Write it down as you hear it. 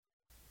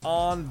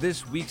On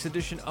this week's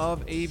edition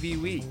of AV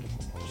Week,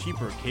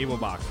 cheaper cable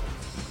boxes,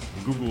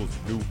 Google's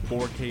new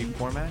 4K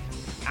format,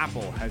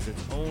 Apple has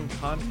its own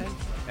content,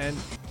 and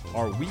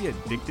are we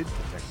addicted to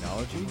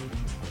technology?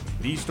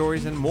 These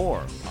stories and more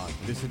on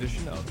this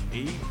edition of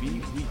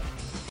AV Week.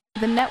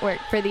 The network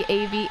for the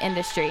AV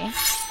industry.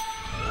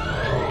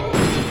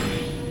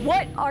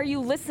 What are you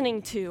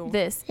listening to?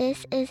 This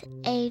is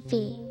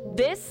AV.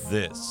 This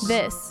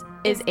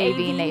is AV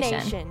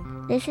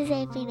Nation. This is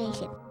AV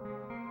Nation.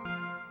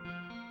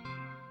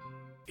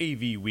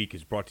 AV Week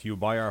is brought to you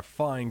by our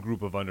fine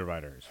group of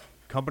underwriters,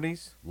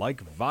 companies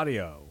like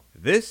Vadio.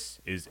 This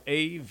is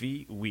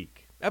AV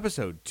Week,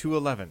 episode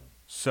 211,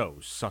 So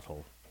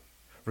Subtle.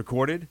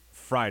 Recorded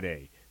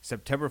Friday,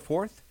 September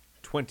 4th,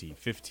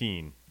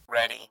 2015.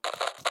 Ready.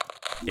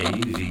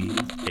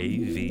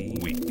 AV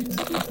Week.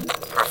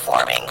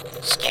 Performing.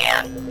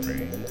 Scan.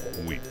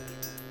 Week.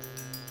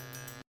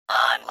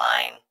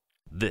 Online.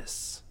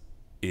 This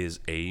is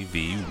AV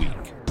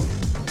Week.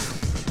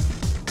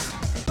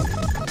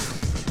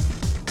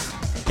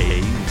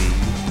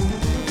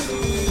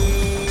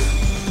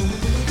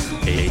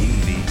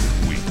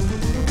 AV Week.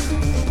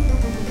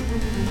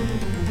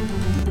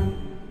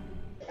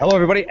 Hello,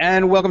 everybody,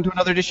 and welcome to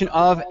another edition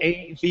of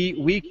AV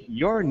Week,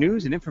 your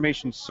news and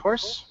information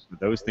source for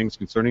those things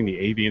concerning the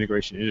AV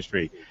integration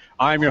industry.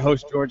 I'm your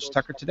host, George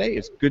Tucker. Today,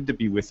 it's good to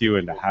be with you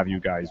and to have you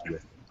guys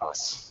with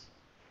us.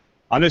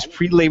 On this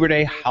pre-Labor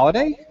Day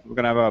holiday, we're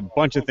going to have a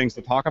bunch of things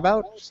to talk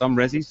about, some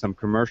resi, some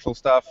commercial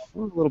stuff, a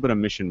little bit of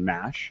mission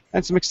mash,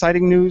 and some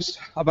exciting news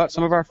about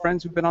some of our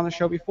friends who've been on the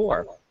show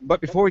before.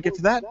 But before we get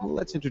to that,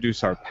 let's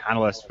introduce our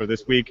panelists for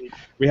this week.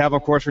 We have,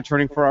 of course,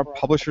 returning for our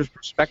Publishers'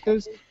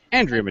 Perspectives,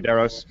 Andrea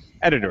Medeiros,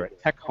 editor at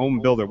Tech Home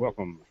Builder.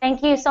 Welcome.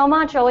 Thank you so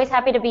much. Always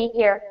happy to be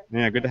here.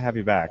 Yeah, good to have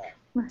you back.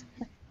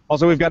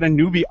 Also, we've got a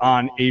newbie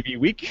on AV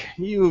Week.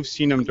 You've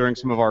seen him during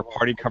some of our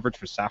party coverage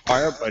for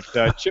Sapphire,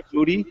 but Chip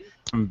Moody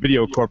from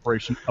Video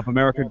Corporation of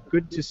America,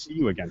 good to see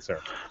you again, sir.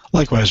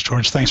 Likewise,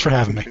 George. Thanks for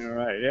having me. All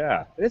right,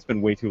 yeah. It's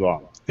been way too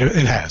long.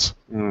 It has.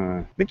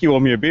 I think you owe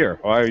me a beer,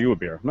 or I owe you a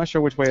beer. I'm not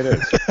sure which way it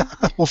is.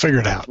 We'll figure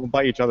it out. We'll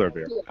buy each other a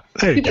beer.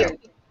 There you go.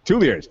 2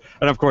 beers.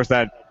 And, of course,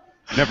 that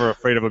never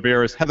afraid of a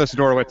beer is Heather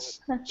Sidorowicz.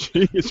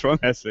 She is from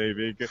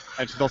SAV,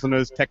 and she's also known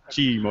as Tech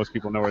Chi. Most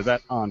people know her as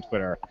that on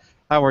Twitter.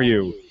 How are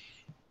you?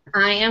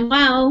 I am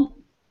well.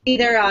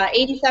 Either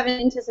 87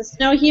 inches of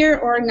snow here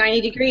or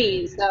 90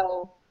 degrees,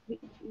 so we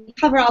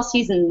cover all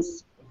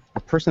seasons. A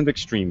person of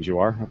extremes, you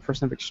are. A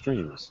person of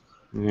extremes.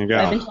 There you go.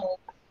 I've been told.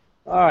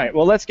 All right,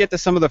 well, let's get to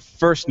some of the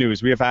first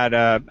news. We have had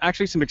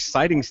actually some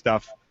exciting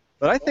stuff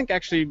that I think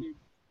actually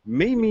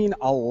may mean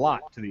a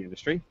lot to the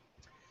industry.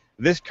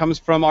 This comes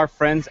from our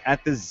friends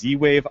at the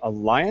Z-Wave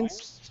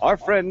Alliance. Our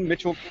friend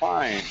Mitchell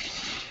Klein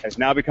has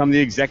now become the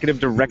executive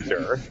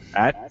director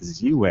at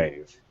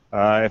Z-Wave.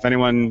 If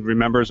anyone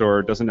remembers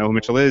or doesn't know who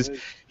Mitchell is,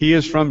 he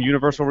is from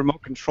Universal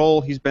Remote Control.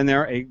 He's been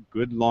there a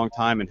good long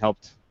time and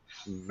helped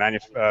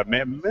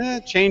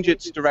change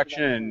its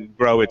direction and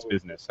grow its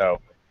business.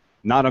 So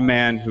not a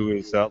man who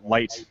is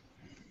light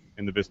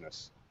in the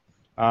business.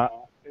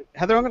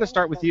 Heather, I'm going to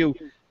start with you.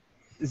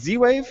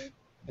 Z-Wave,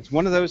 it's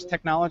one of those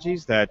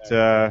technologies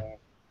that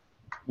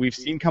we've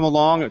seen come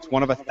along. It's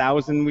one of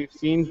 1,000 we've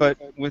seen, but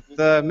with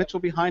Mitchell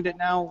behind it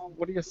now,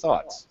 what are your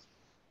thoughts?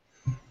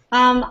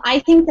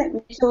 I think that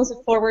Mitchell is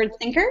a forward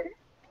thinker,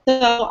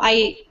 so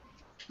I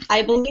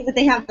believe that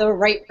they have the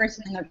right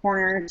person in their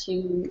corner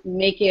to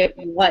make it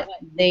what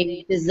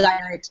they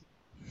desire it to be.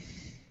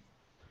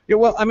 Yeah,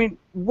 well, I mean,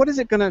 what does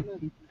it bring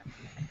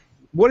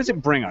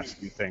us,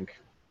 do you think,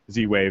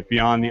 Z-Wave,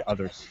 beyond the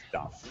other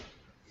stuff?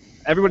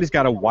 Everybody's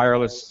got a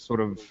wireless sort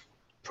of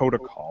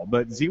protocol,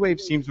 but Z-Wave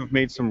seems to have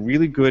made some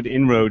really good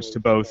inroads to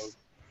both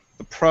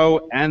the pro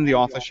and the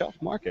off-the-shelf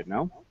market,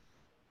 no?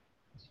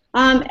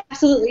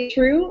 Absolutely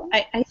true.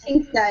 I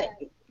think that,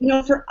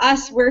 for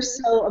us, we're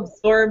so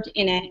absorbed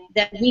in it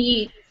that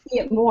we see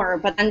it more,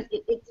 but then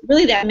it's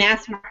really that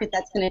mass market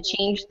that's going to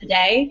change the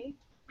day.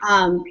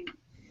 So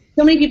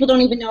many people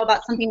don't even know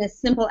about something as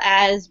simple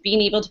as being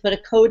able to put a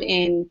code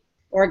in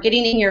or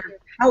getting in your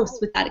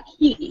house without a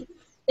key.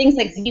 Things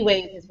like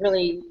Z-Wave is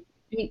really,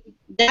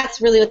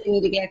 that's really what they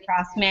need to get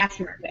across mass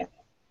market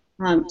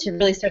to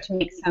really start to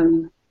make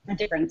a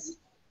difference.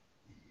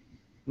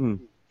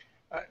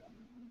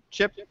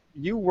 Chip,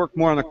 you work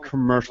more on the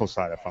commercial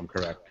side, if I'm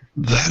correct.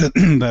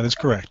 That is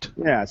correct.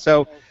 Yeah,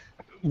 so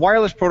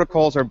wireless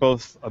protocols are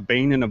both a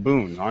bane and a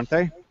boon, aren't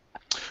they?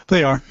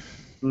 They are.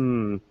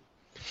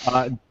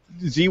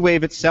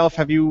 Z-Wave itself,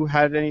 have you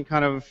had any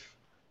kind of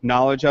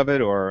knowledge of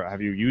it, or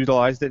have you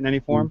utilized it in any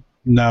form?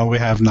 No, we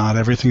have not.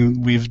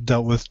 Everything we've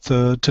dealt with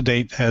to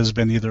date has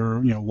been either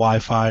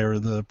Wi-Fi or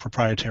the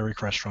proprietary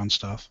Crestron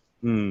stuff.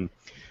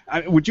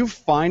 Would you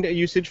find a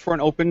usage for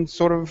an open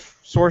sort of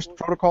sourced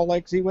protocol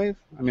like Z-Wave?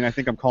 I mean, I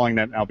think I'm calling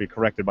that, and I'll be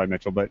corrected by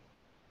Mitchell, but...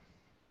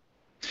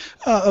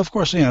 Of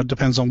course, it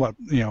depends on what,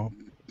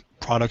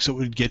 products it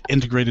would get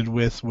integrated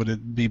with. Would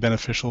it be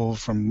beneficial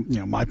from,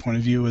 my point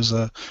of view as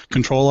a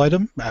control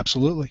item?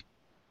 Absolutely.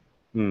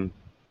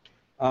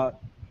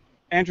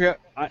 Andrea,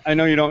 I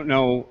know you don't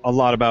know a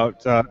lot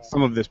about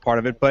some of this part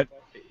of it, but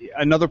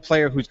another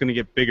player who's going to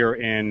get bigger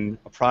in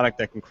a product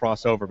that can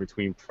cross over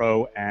between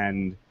pro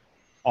and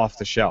off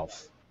the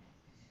shelf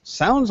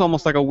sounds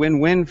almost like a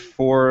win-win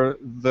for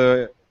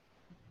the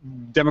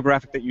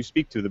demographic that you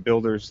speak to, the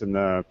builders and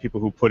the people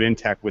who put in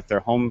tech with their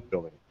home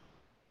building.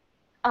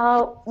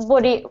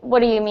 What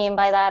do you mean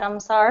by that? I'm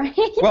sorry.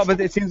 Well, but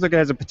it seems like it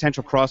has a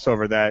potential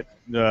crossover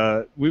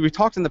that we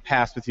talked in the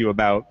past with you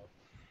about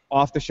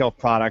off-the-shelf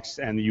products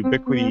and the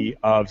ubiquity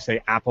of,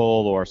 say, Apple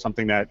or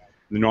something that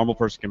the normal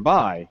person can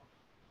buy,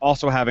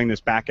 also having this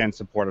back-end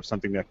support of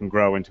something that can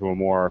grow into a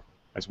more,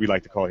 as we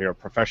like to call here, a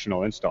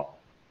professional install.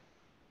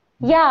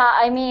 Yeah,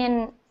 I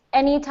mean,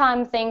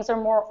 anytime things are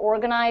more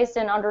organized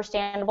and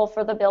understandable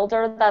for the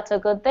builder, that's a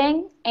good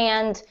thing.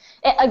 And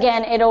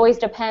again, it always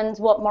depends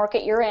what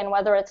market you're in,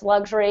 whether it's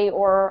luxury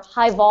or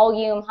high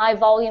volume. High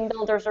volume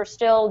builders are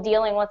still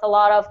dealing with a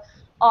lot of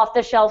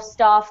off-the-shelf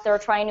stuff. They're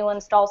trying to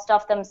install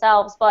stuff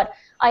themselves. But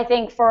I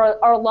think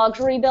for our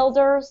luxury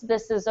builders,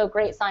 this is a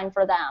great sign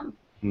for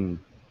them.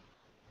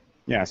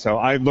 Yeah, so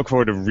I look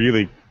forward to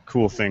really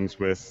cool things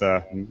with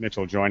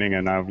Mitchell joining,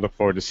 and I look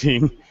forward to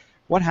seeing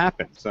what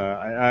happens.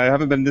 I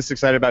haven't been this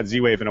excited about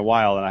Z-Wave in a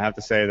while, and I have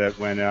to say that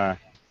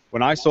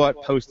when I saw it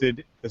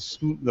posted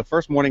the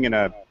first morning in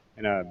a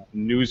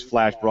news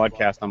flash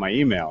broadcast on my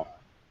email,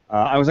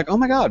 I was like, oh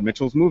my God,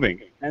 Mitchell's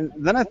moving. And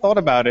then I thought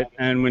about it,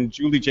 and when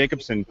Julie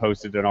Jacobson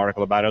posted an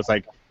article about it, I was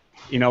like,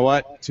 you know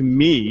what? To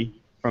me,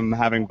 from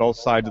having both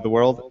sides of the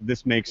world,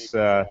 this makes,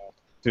 to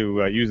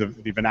use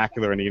the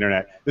vernacular in the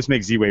internet, this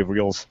makes Z-Wave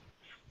reals.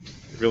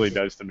 It really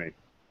does to me.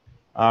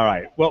 All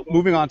right. Well,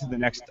 moving on to the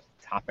next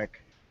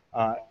topic.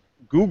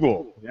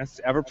 Google, yes,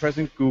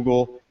 ever-present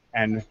Google,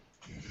 and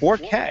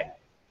 4K.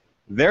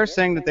 They're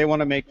saying that they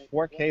want to make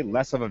 4K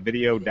less of a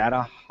video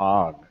data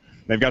hog.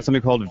 They've got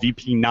something called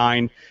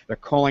VP9. They're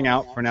calling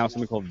out for now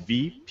something called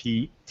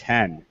VP10.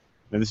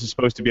 Now, this is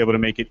supposed to be able to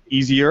make it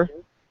easier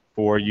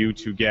for you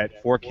to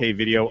get 4K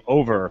video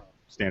over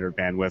standard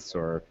bandwidths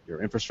or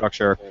your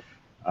infrastructure.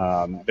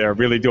 They're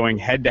really doing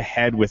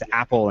head-to-head with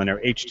Apple in their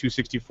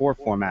H.264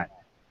 format.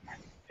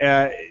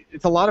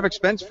 It's a lot of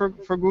expense for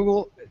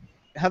Google.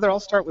 Heather, I'll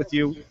start with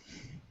you.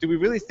 Do we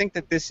really think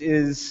that this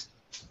is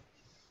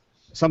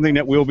something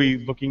that we'll be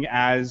looking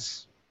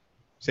as,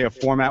 say, a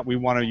format we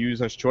want to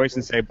use as choice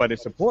and say, but it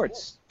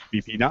supports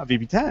VP, not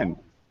VP10?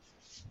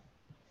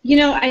 You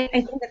know, I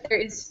think that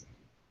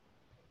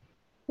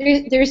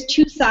there's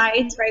two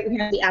sides, right? We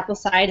have the Apple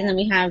side, and then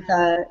we have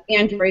the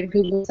Android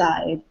Google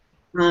side.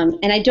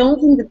 And I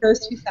don't think that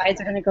those two sides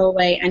are going to go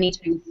away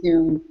anytime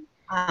soon.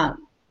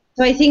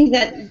 So I think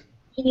that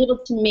being able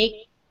to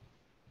make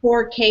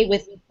 4K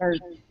with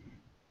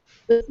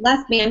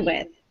less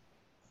bandwidth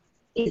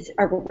is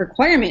a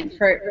requirement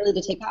for it really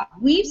to take off.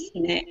 We've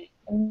seen it,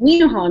 and we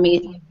know how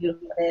amazing and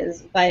beautiful it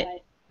is, but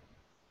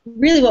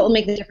really what will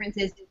make the difference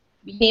is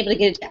being able to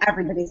get it to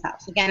everybody's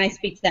house. Again, I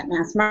speak to that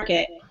mass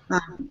market.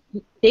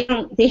 They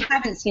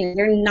haven't seen it.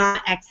 They're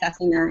not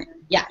accessing that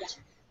yet.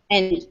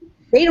 And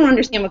they don't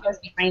understand what goes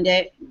behind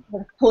it,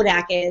 what a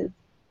Kodak is,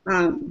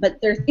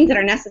 but there are things that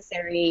are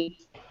necessary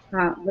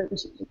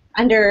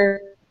under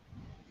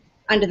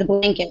the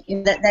blanket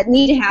that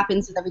need to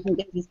happen so that we can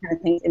get these kind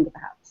of things into the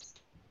house.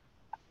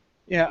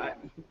 Yeah,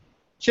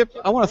 Chip,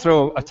 I want to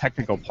throw a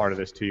technical part of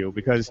this to you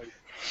because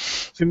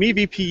to me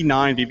VP9,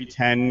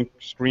 VP10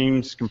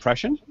 screams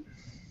compression,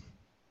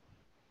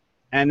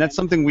 and that's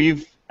something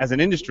we've, as an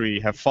industry,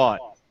 have fought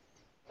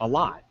a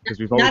lot because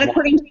we've always not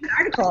according to the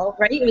article,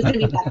 right? It was going to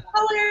be better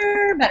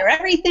color, better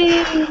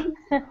everything.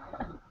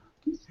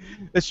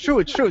 It's true.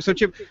 It's true. So,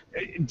 Chip,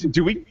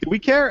 do we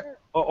care,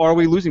 or are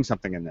we losing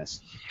something in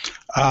this?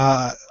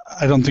 I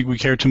don't think we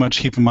care too much.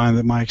 Keep in mind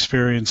that my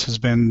experience has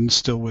been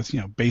still with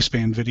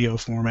baseband video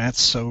formats.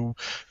 So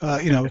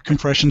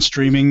compression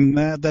streaming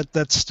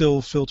that's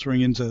still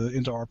filtering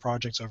into our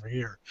projects over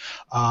here.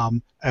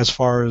 As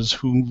far as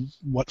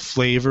what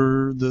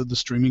flavor the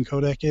streaming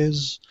codec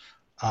is,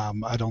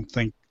 I don't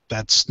think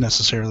that's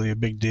necessarily a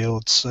big deal.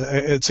 It's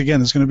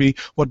going to be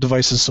what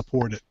devices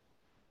support it.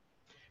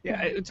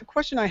 Yeah, it's a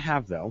question I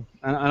have, though,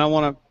 and I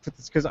want to put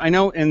this because I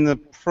know in the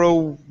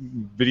pro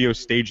video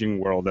staging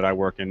world that I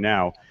work in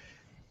now,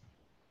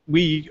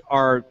 we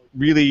are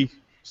really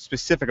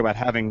specific about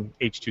having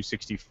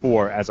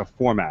H.264 as a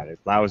format. It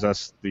allows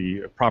us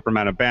the proper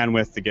amount of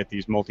bandwidth to get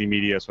these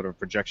multimedia sort of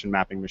projection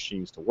mapping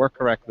machines to work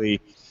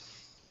correctly.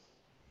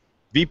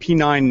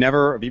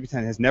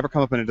 VP10 has never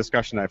come up in a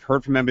discussion I've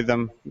heard from any of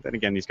them. Then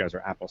again, these guys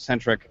are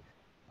Apple-centric.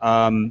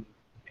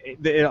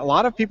 A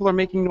lot of people are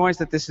making noise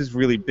that this is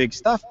really big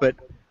stuff, but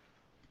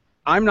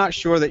I'm not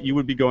sure that you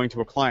would be going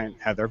to a client,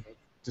 Heather,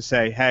 to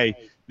say, hey,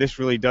 this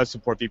really does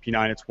support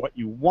VP9, it's what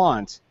you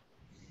want.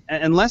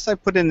 Unless I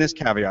put in this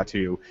caveat to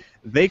you,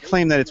 they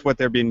claim that it's what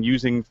they've been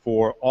using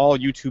for all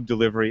YouTube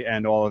delivery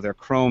and all of their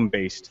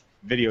Chrome-based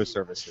video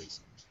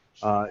services.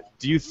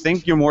 Do you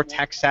think your more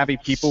tech-savvy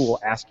people will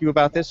ask you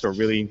about this or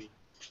really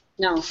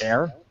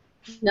care?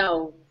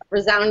 No.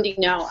 Resounding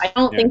no. I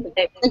don't think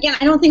that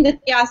I don't think that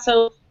they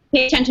also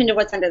pay attention to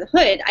what's under the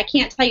hood. I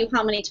can't tell you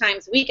how many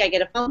times a week I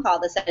get a phone call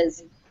that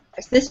says,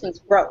 our system's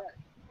broke.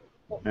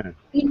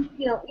 You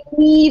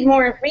need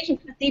more information,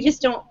 but they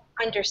just don't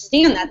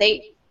understand that.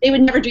 They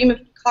would never dream of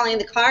calling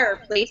the car or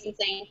place and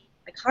saying,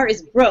 my car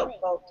is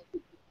broke. Well,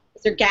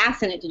 is there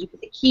gas in it? Did you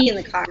put the key in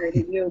the car?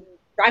 Did you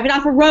drive it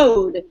off a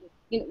road?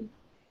 The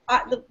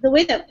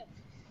way that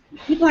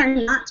people are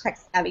not tech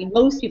savvy,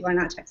 most people are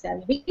not tech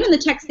savvy, but even the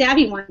tech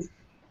savvy ones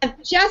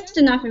have just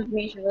enough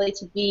information really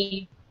to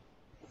be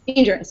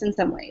dangerous in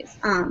some ways.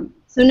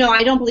 So no,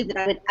 I don't believe that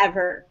I would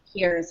ever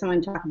hear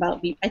someone talk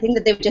about beep. I think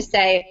that they would just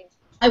say,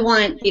 I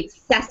want the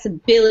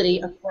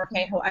accessibility of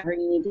 4K however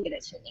you need to get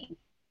it to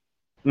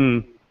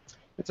me.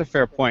 That's a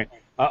fair point.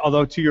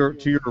 Although to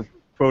your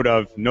quote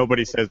of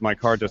nobody says my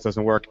car just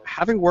doesn't work,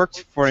 having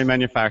worked for a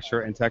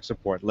manufacturer in tech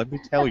support, let me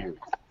tell you,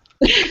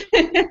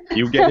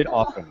 you get it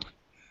often.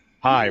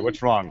 Hi,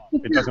 what's wrong?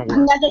 It doesn't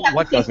work.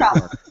 What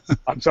doesn't work?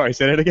 I'm sorry,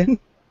 say that again?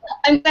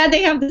 I'm glad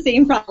they have the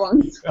same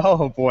problems.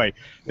 Oh, boy.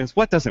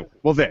 What doesn't work?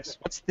 Well, this.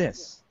 What's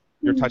this?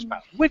 Your touch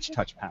panel. Which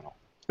touch panel?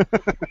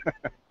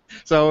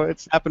 So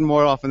it's happened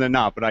more often than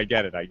not, but I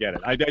get it.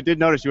 I did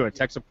notice you have a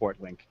tech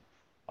support link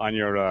on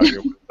your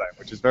website,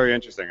 which is very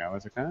interesting. I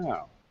was like,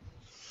 oh,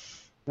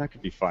 that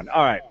could be fun.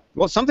 All right.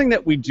 Well, something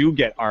that we do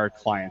get our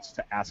clients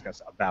to ask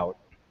us about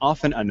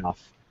often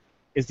enough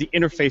is the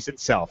interface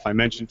itself. I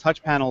mentioned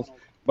touch panels,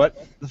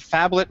 but the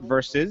phablet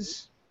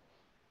versus,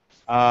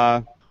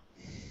 I'm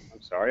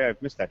sorry,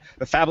 I've missed that.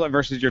 The phablet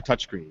versus your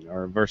touchscreen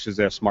or versus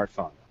a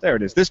smartphone. There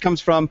it is. This comes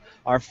from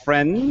our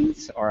friend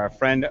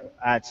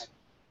at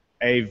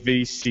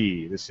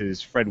AVC. This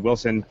is Fred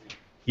Wilson.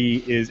 He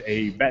is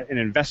an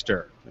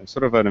investor,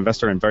 sort of an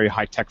investor in very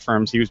high-tech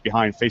firms. He was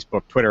behind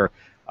Facebook, Twitter,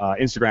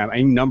 Instagram,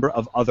 a number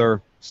of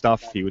other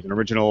stuff. He was an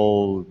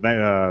original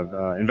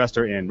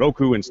investor in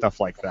Roku and stuff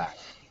like that.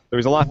 There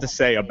was a lot to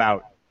say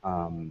about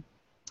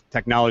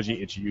technology,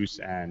 its use,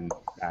 and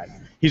that.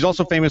 He's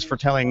also famous for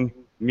telling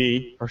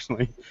me,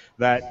 personally,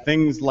 that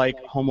things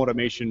like home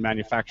automation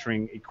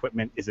manufacturing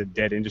equipment is a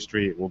dead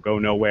industry. It will go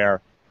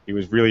nowhere. He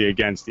was really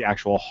against the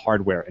actual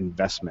hardware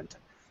investment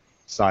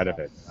side of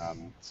it.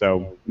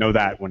 So know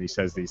that when he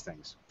says these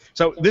things.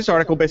 So this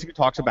article basically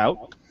talks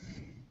about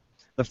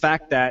the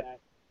fact that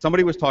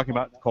somebody was talking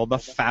about called the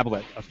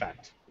phablet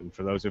effect. And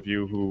for those of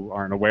you who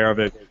aren't aware of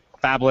it,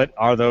 phablet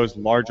are those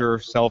larger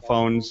cell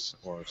phones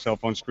or cell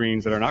phone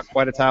screens that are not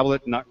quite a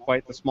tablet, not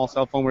quite the small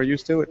cell phone we're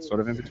used to. It's sort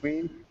of in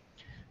between.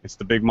 It's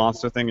the big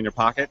monster thing in your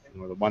pocket,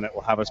 or the one that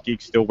will have us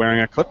geeks still wearing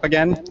a clip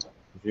again,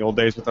 the old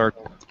days with our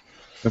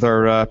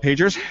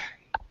pagers.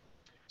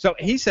 So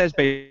he says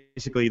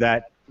basically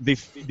that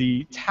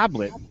the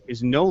tablet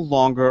is no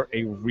longer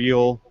a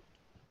real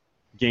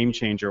game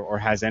changer or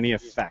has any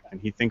effect, and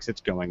he thinks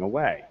it's going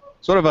away.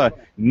 Sort of a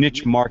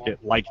niche market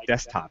like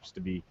desktops, to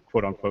be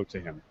quote-unquote to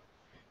him.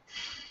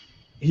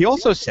 He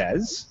also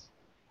says,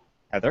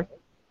 Heather,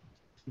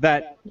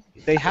 that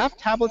they have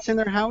tablets in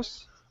their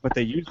house, but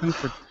they use them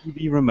for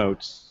TV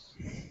remotes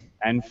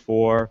and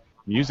for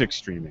music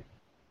streaming.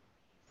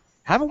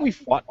 Haven't we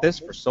fought this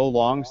for so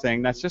long,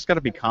 saying that's just got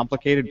to be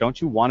complicated?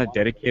 Don't you want a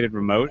dedicated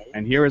remote?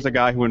 And here is a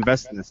guy who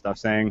invests in this stuff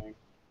saying,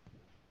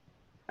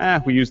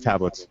 we use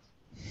tablets.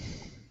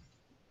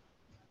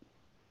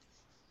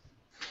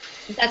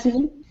 That's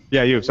me?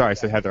 Yeah, you. Sorry, I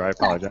said Heather. I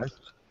apologize.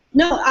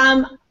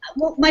 No,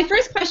 well, my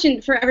first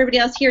question for everybody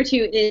else here,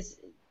 too, is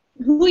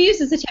who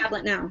uses a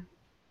tablet now?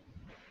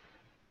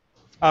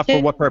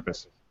 For what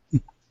purpose?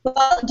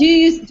 Well, do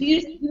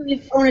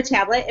you own a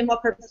tablet, and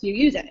what purpose do you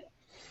use it?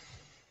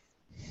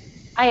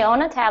 I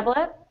own a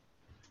tablet,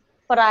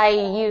 but I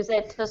use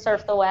it to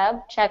surf the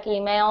web, check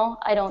email.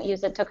 I don't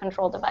use it to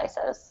control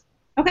devices.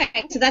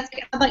 Okay, so that's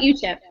good. How about you,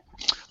 Chip?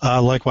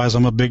 Likewise,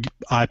 I'm a big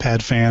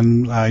iPad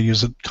fan. I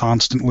use it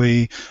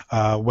constantly.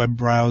 Web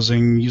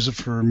browsing, use it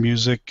for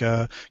music,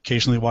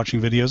 occasionally watching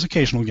videos,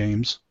 occasional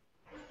games.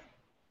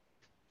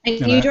 And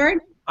you, George?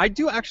 I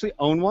do actually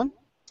own one.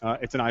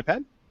 It's an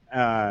iPad.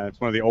 It's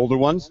one of the older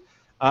ones.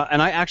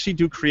 And I actually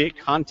do create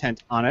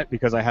content on it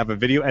because I have a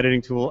video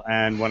editing tool,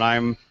 and when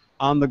I'm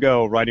on the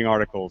go writing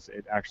articles,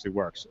 it actually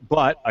works.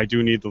 But I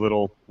do need the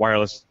little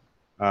wireless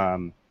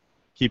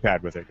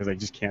keypad with it because I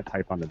just can't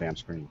type on the damn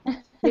screen.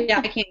 Yeah,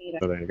 I can't either.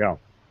 So there you go.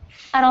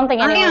 I don't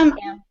think anyone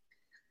can.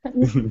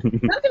 Some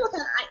people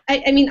can.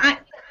 I mean,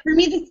 for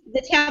me,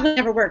 the tablet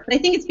never worked. But I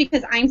think it's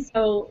because I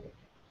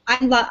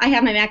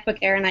have my MacBook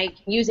Air, and I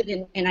can use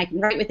it, and I can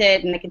write with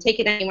it, and I can take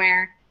it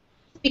anywhere.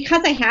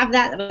 Because I have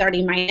that was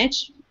already my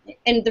niche.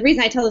 And the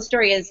reason I tell the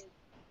story is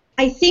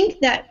I think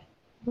that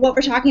what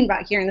we're talking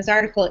about here in this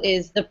article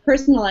is the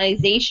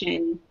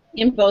personalization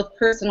in both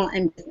personal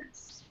and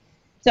business.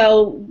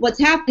 So what's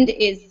happened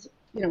is,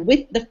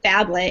 with the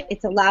phablet,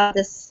 it's allowed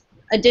this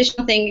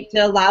additional thing to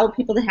allow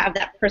people to have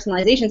that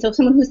personalization. So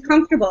someone who's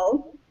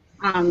comfortable,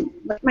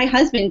 like my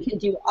husband can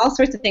do all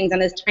sorts of things on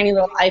his tiny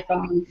little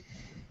iPhone,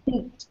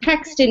 can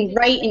text and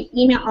write and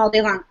email all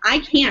day long. I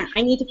can't.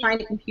 I need to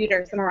find a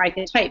computer somewhere I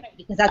can type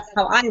because that's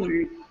how I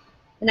learn.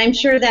 And I'm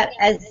sure that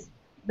as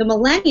the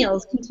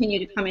millennials continue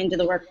to come into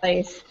the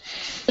workplace,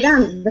 for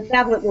them, the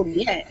phablet will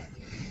be it.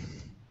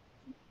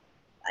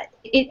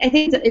 I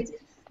think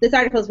this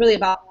article is really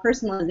about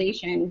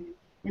personalization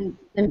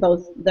in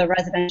both the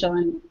residential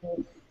and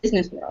the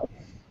business world.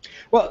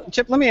 Well,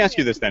 Chip, let me ask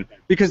you this then,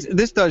 because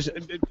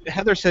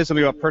Heather says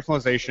something about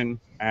personalization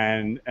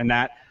and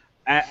that.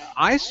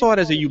 I saw it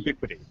as a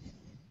ubiquity,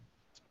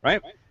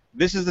 right?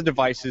 This is the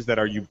devices that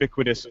are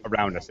ubiquitous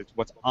around us. It's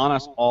what's on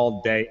us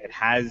all day. It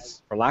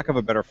has, for lack of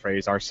a better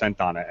phrase, our scent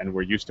on it, and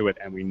we're used to it,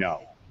 and we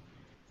know,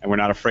 and we're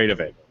not afraid of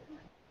it.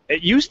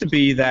 It used to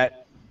be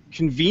that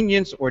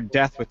convenience or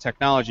death with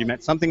technology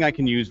meant something I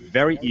can use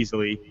very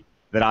easily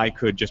that I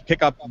could just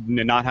pick up and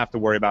not have to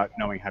worry about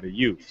knowing how to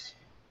use.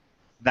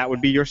 That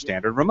would be your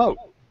standard remote.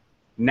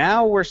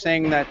 Now we're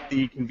saying that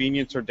the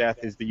convenience or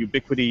death is the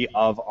ubiquity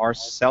of our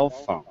cell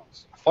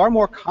phones. A far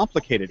more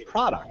complicated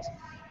product,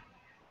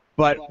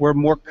 but we're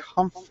more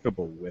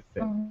comfortable with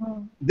it.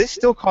 This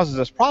still causes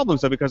us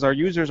problems, though, because our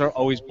users are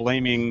always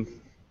blaming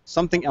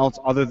something else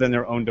other than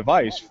their own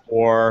device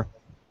for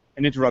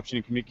an interruption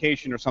in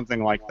communication or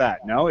something like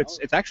that. No, it's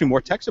actually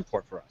more tech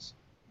support for us.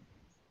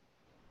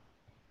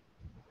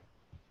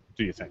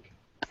 Do you think?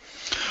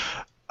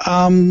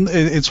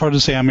 It's hard to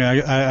say. I mean,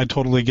 I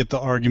totally get the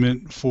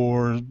argument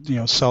for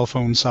cell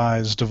phone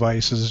size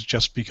devices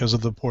just because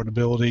of the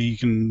portability. You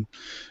can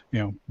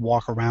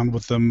walk around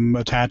with them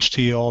attached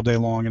to you all day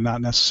long and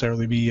not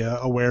necessarily be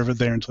aware of it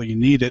there until you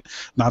need it.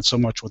 Not so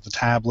much with the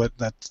tablet.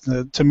 That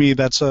to me,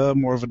 that's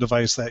more of a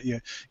device that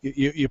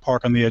you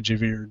park on the edge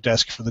of your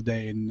desk for the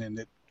day and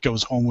it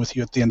goes home with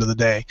you at the end of the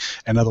day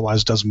and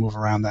otherwise doesn't move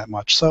around that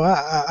much. So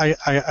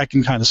I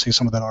can kind of see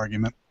some of that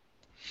argument.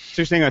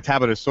 So you're saying a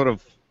tablet is sort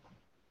of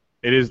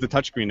it is the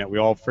touchscreen that we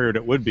all feared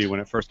it would be when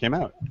it first came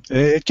out.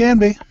 It can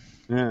be.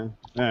 Yeah,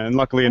 and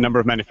luckily a number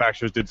of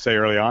manufacturers did say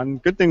early on,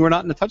 good thing we're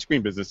not in the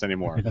touchscreen business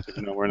anymore.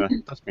 We're in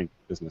the touchscreen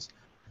business.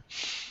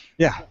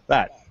 Yeah,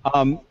 that.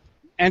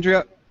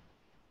 Andrea,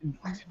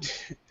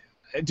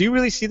 do you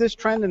really see this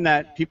trend in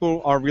that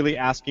people are really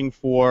asking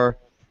for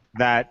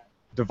that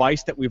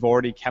device that we've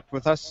already kept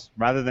with us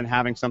rather than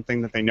having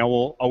something that they know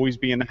will always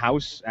be in the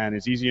house and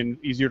is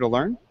easier to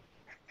learn?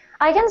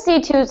 I can see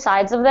two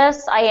sides of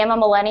this. I am a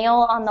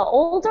millennial on the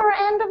older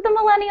end of the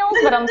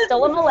millennials, but I'm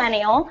still a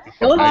millennial.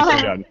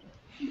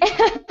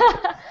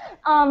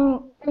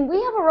 And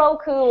we have a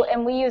Roku,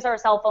 and we use our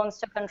cell phones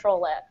to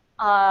control it.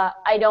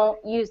 I don't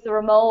use the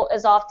remote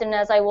as often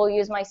as I will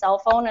use my cell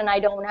phone, and I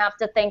don't have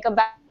to think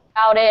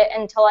about it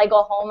until I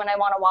go home and I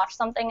want to watch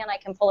something, and I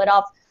can pull it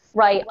up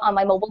right on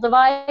my mobile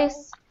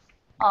device.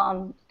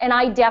 And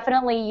I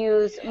definitely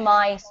use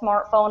my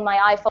smartphone,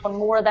 my iPhone,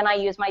 more than I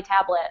use my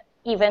tablet,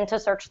 even to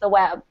search the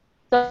web.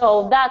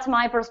 So that's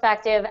my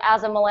perspective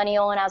as a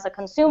millennial and as a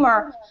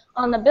consumer.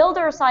 On the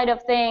builder side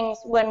of things,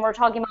 when we're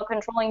talking about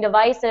controlling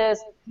devices,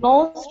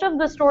 most of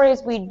the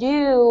stories we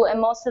do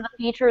and most of the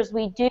features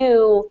we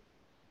do,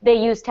 they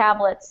use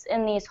tablets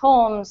in these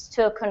homes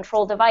to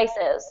control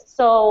devices.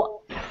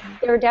 So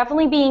they're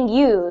definitely being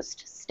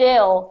used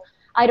still.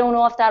 I don't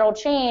know if that'll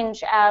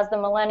change as the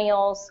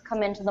millennials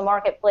come into the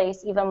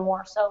marketplace even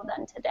more so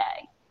than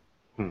today.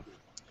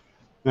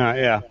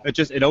 Yeah,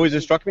 it always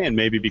has struck me, and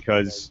maybe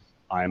because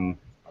I'm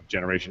of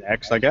Generation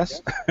X, I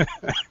guess,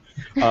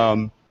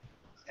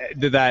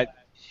 that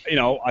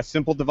a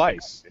simple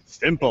device. It's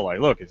simple.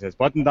 Look, it says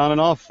button on and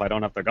off. I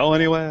don't have to go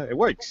anywhere. It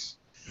works.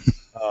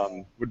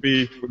 Would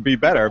be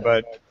better,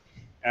 but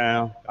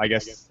I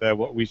guess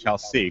what we shall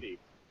see.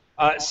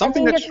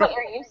 Something I think it's what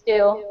you're used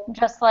to,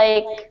 just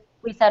like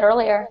we said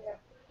earlier.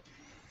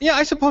 Yeah,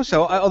 I suppose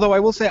so. Although I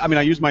will say,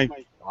 I use my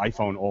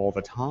iPhone all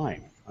the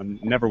time. I'm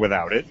never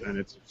without it, and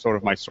it's sort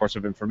of my source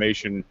of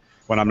information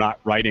when I'm not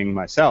writing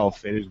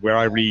myself. It is where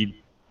I read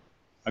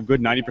a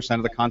good 90%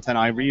 of the content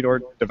I read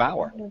or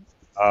devour.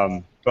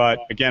 But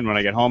again, when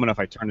I get home and if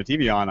I turn the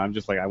TV on, I'm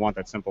just like, I want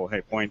that simple,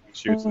 hey, point,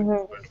 shoot, put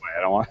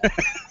it away. I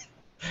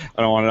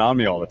don't want it on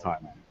me all the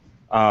time.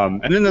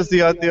 And then there's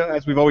the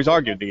as we've always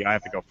argued, I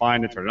have to go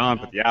find it, turn it on,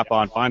 put the app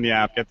on, find the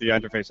app, get the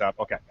interface app,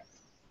 okay.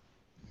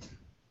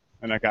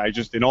 And I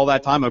just, in all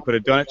that time, I could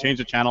have done it, changed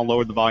the channel,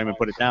 lowered the volume, and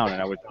put it down,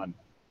 and I was done.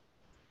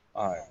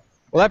 Well,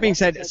 that being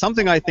said,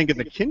 something I think is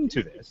akin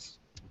to this,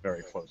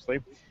 very closely,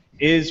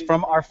 is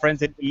from our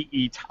friends at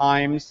EE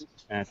Times.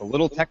 And it's a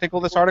little technical,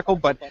 this article,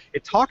 but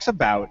it talks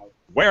about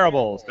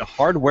wearables, the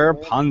hardware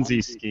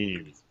Ponzi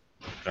scheme.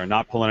 They're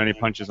not pulling any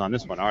punches on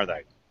this one, are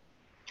they?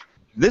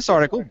 This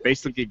article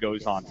basically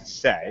goes on to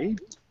say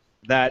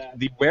that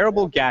the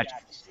wearable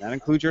gadgets, that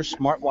includes your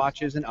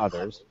smartwatches and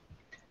others,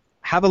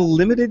 have a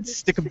limited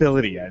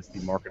stickability, as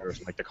the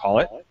marketers like to call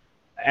it,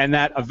 and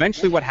that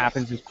eventually what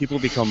happens is people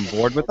become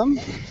bored with them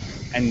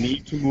and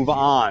need to move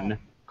on,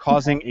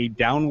 causing a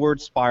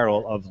downward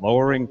spiral of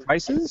lowering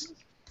prices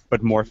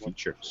but more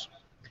features.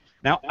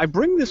 Now, I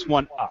bring this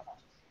one up,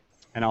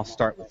 and I'll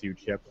start with you,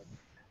 Chip.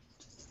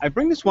 I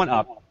bring this one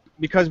up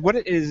because what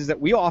it is that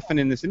we often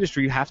in this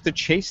industry have to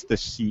chase the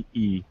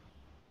CE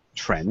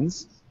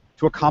trends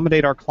to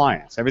accommodate our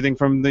clients. Everything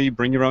from the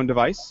bring your own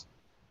device,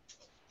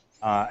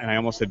 and I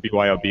almost said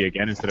BYOB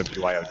again instead of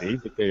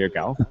BYOD, but there you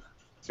go.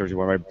 Seriously,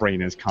 where my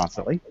brain is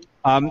constantly.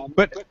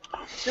 But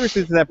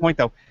seriously, to that point,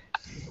 though,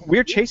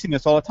 we're chasing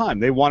this all the time.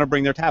 They want to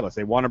bring their tablets.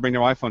 They want to bring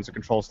their iPhones to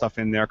control stuff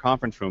in their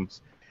conference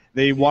rooms.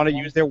 They want to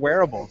use their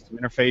wearables to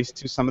interface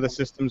to some of the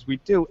systems we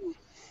do.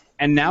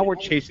 And now we're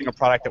chasing a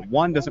product that,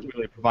 one, doesn't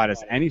really provide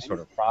us any sort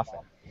of profit,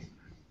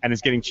 and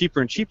it's getting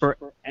cheaper and cheaper.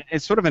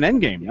 It's sort of an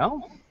end game,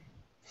 no?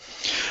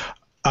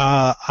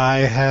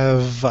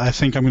 I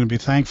think I'm going to be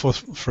thankful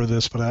for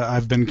this, but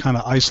I've been kind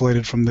of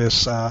isolated from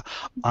this.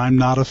 I'm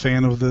not a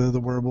fan of the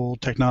wearable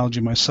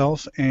technology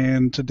myself,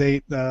 and to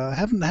date,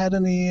 haven't had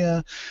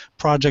any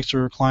projects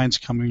or clients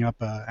coming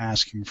up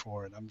asking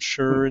for it. I'm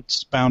sure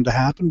it's bound to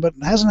happen, but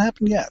it hasn't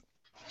happened yet.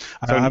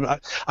 So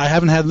I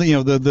haven't had the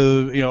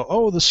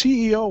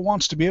CEO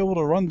wants to be able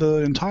to run the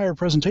entire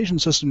presentation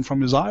system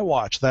from his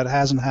iWatch. That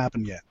hasn't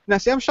happened yet. Now,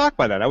 see, I'm shocked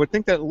by that. I would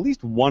think that at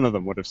least one of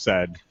them would have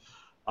said,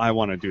 I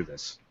want to do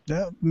this.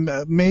 Yeah,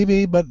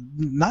 maybe, but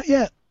not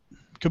yet.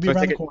 Could be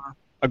around the corner.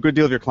 A good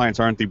deal of your clients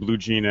aren't the blue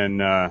jean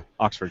and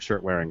Oxford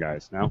shirt wearing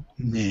guys, no?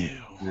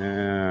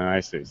 No. I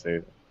see.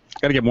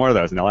 Got to get more of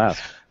those, and they'll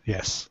ask.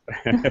 Yes.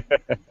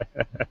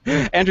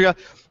 Andrea,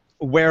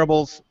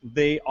 wearables,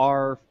 they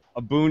are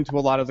a boon to a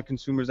lot of the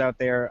consumers out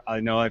there. I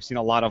know I've seen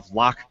a lot of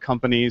lock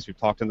companies. We've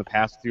talked in the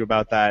past with you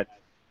about that,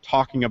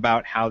 talking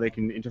about how they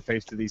can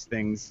interface to these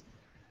things.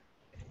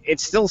 It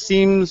still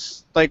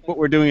seems like what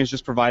we're doing is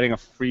just providing a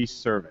free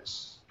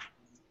service.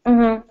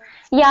 Mm-hmm.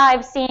 Yeah,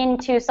 I've seen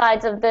two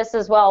sides of this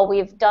as well.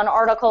 We've done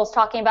articles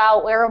talking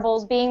about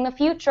wearables being the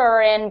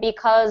future, and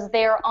because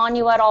they're on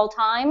you at all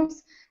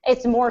times,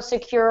 it's more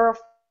secure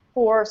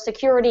for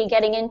security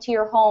getting into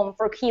your home,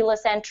 for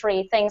keyless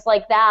entry, things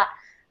like that.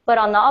 But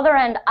on the other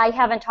end, I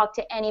haven't talked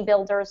to any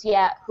builders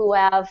yet who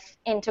have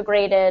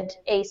integrated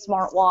a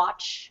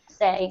smartwatch,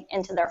 say,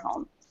 into their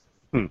home.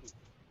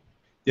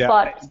 Yeah.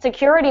 But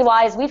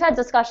security-wise, we've had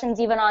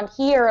discussions even on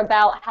here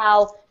about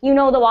how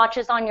the watch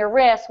is on your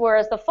wrist,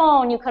 whereas the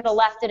phone, you could have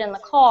left it in the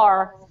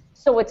car,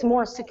 so it's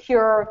more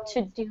secure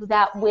to do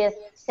that with,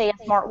 say, a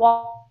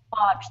smartwatch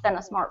than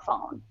a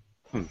smartphone.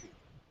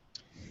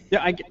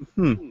 Yeah,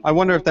 I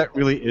wonder if that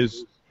really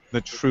is the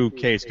true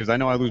case, because I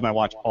know I lose my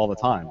watch all the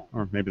time,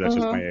 or maybe that's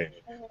just my age.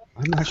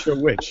 I'm not sure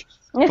which.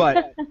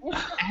 But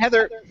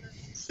Heather,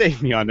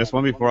 save me on this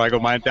one before I go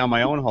down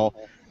my own hole.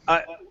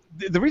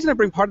 The reason I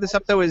bring part of this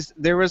up, though, is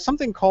there was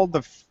something called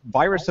the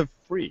virus of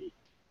free.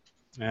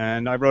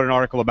 And I wrote an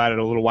article about it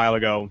a little while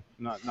ago,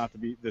 not to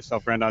be this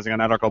self-grandizing on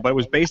that article, but it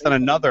was based on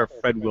another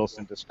Fred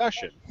Wilson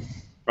discussion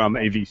from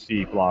a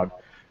VC blog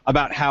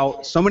about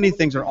how so many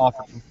things are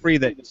offered for free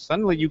that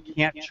suddenly you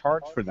can't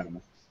charge for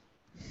them.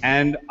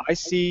 And I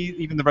see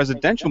even the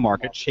residential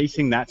market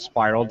chasing that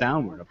spiral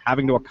downward of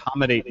having to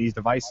accommodate these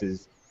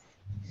devices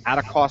at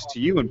a cost to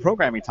you in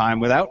programming time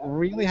without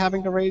really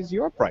having to raise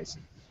your prices,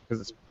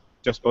 because it's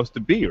just supposed to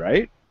be,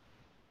 right?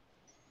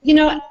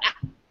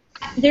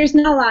 There's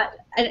not a lot.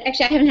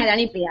 Actually, I haven't had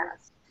anybody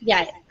ask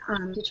yet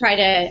to try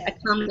to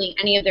accommodate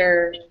any of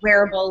their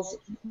wearables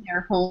in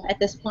their home at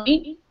this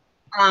point.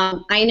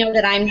 I know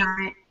that I'm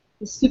not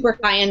a super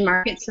high-end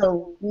market,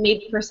 so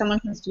maybe for someone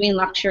who's doing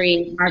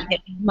luxury market,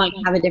 might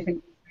have a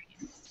different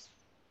experience.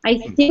 I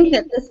think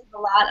that this is a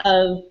lot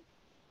of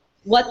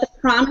what the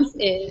promise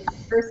is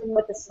versus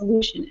what the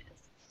solution is.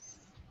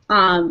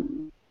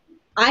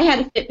 I had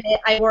a Fitbit.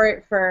 I wore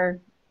it for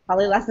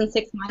probably less than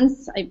 6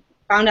 months. I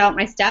found out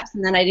my steps,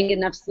 and then I didn't get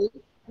enough sleep.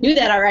 Knew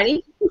that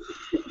already.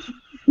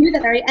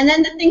 And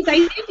then the things I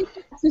did,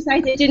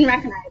 exercise I didn't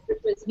recognize, which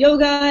was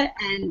yoga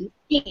and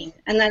skiing.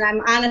 And then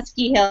I'm on a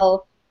ski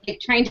hill, like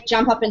trying to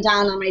jump up and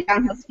down on my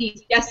downhill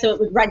skis just so it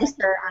would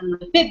register on my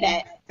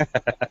Fitbit.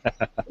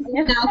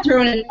 And I'll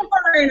throw it in the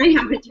corner, and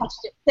I haven't touched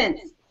it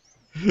since.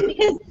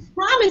 Because the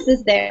promise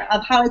is there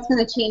of how it's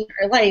going to change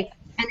our life,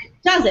 and it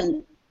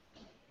doesn't.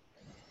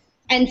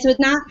 And so it's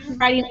not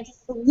providing a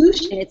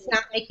solution. It's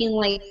not making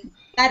life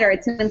better.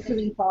 It's not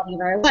improving the quality of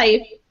our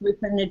life. We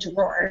put it in a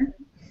drawer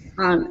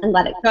and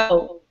let it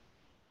go.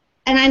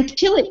 And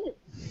until it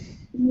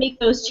make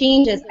those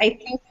changes, I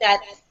think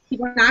that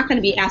people are not going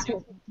to be asking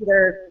for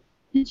their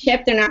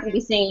chip. They're not going to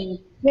be saying,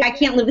 yeah, I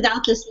can't live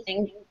without this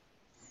thing.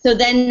 So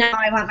then now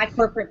I want my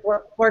corporate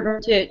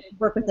boardroom to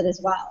work with it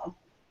as well.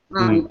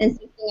 And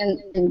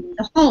something in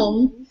the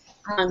home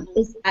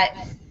is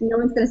that no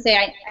one's going to say,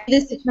 I need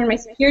this to turn my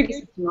security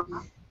system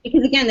off.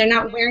 Because, again, they're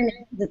not wearing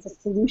it because it's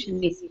a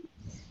solution-based.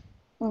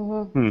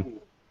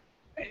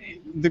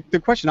 The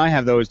question I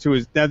have, though,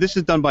 is now this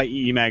is done by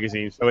EE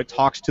Magazine, so it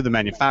talks to the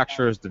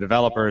manufacturers, the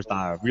developers,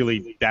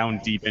 really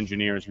down-deep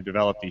engineers who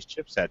develop these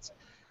chipsets.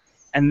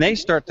 And they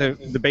start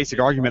the basic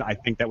argument, I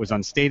think, that was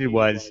unstated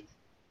was,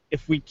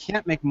 if we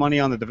can't make money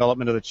on the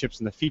development of the chips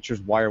and the features,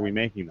 why are we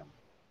making them?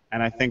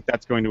 And I think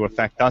that's going to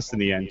affect us in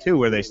the end, too,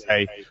 where they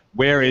say,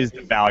 where is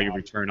the value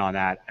return on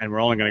that? And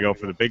we're only going to go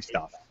for the big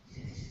stuff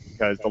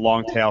because the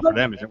long tail for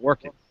them isn't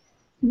working.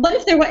 What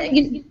if there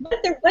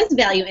was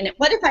value in it?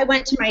 What if I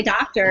went to my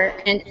doctor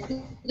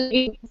and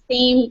the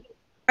same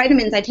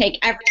vitamins I take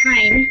every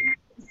time,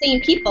 the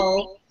same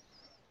people,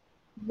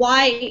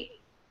 why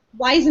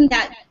why isn't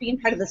that being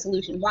part of the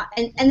solution? Why,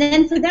 and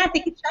then for that,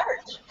 they could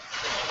charge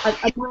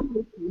a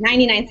monthly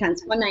 99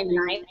 cents,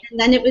 $1.99, and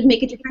then it would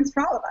make a difference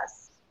for all of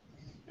us.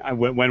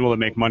 When will it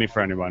make money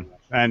for anyone?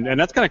 And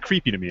that's kind of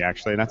creepy to me,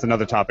 actually, and that's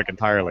another topic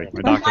entirely.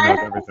 My doctor knows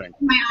everything.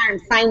 My arm,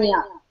 sign me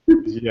up.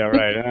 Yeah,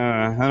 right.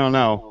 I don't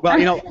know. Well,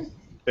 you know,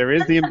 there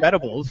is the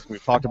embeddables.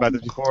 We've talked about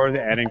this before,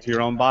 the adding to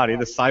your own body,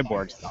 the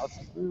cyborg stuff.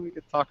 We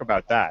could talk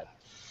about that.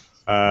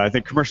 I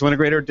think Commercial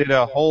Integrator did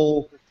a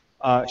whole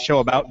show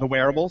about the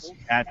wearables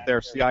at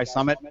their CI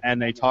Summit,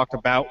 and they talked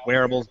about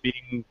wearables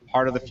being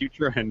part of the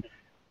future, and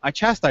I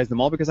chastised them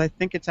all because I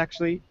think it's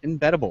actually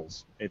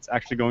embeddables. It's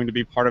actually going to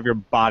be part of your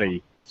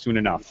body soon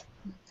enough.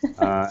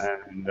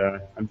 And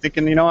I'm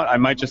thinking, you know what, I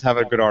might just have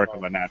a good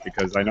article on that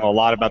because I know a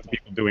lot about the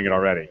people doing it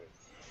already.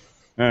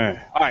 All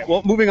right,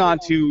 well, moving on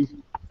to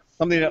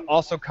something that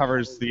also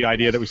covers the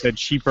idea that we said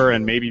cheaper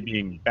and maybe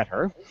being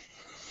better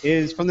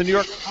is from the New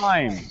York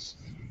Times.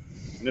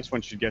 And this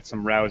one should get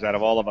some rouse out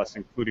of all of us,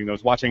 including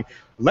those watching.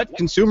 Let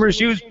consumers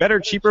use better,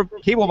 cheaper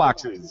cable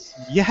boxes.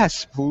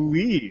 Yes,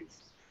 please.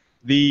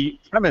 The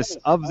premise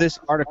of this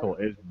article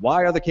is,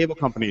 why are the cable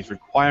companies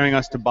requiring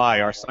us to buy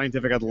our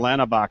Scientific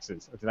Atlanta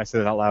boxes, did I say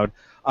that out loud,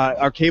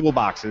 our cable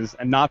boxes,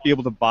 and not be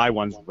able to buy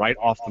ones right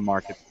off the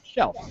market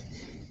shelf?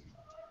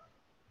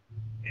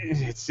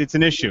 It's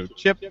an issue.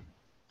 Chip?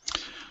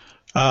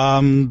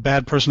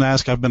 Bad person to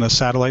ask. I've been a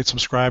satellite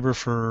subscriber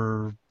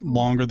for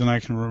longer than I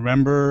can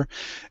remember,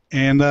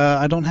 and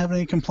I don't have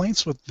any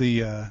complaints with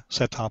the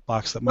set-top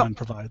box that mine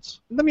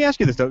provides. Let me ask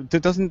you this, though.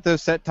 Doesn't the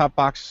set-top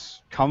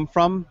box come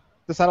from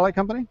the satellite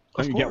company?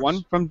 Don't you get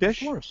one from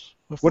Dish? Of course.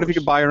 What if you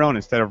could buy your own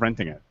instead of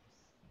renting it?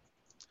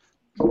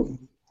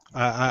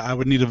 I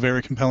would need a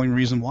very compelling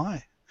reason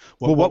why.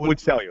 What would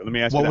sell you? Let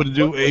me ask you What would it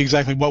do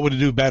exactly? What would it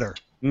do better?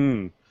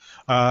 Mm.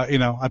 You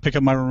know, I pick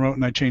up my remote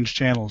and I change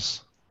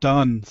channels.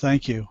 Done.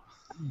 Thank you.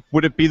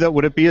 Would it be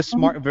a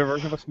smart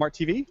version of a smart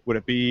TV? Would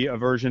it be a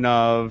version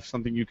of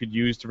something you could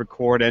use to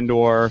record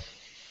and/or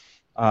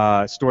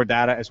store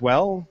data as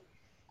well?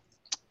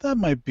 That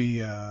might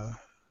be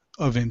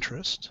of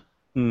interest.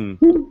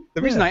 The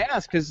reason I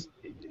ask is,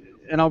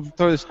 and I'll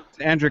throw this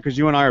to Andrea because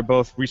you and I are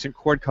both recent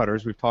cord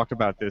cutters. We've talked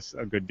about this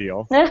a good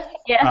deal.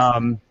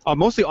 Yes.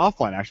 Mostly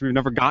offline, actually. We've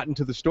never gotten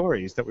to the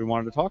stories that we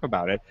wanted to talk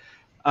about it.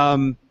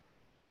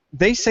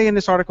 They say in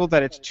this article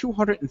that it's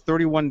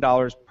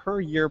 $231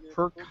 per year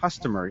per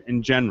customer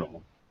in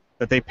general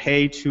that they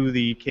pay to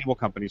the cable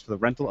companies for the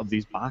rental of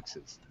these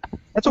boxes.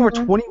 That's over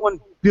 $21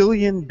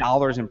 billion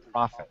in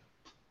profit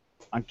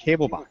on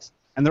cable boxes.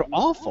 And they're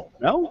awful,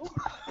 no?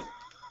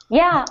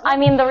 Yeah, I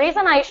mean, the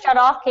reason I shut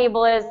off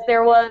cable is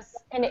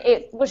and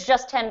it was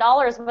just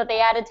 $10, but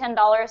they added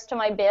 $10 to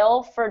my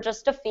bill for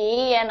just a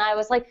fee, and I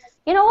was like,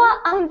 you know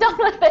what, I'm done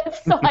with this.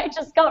 So I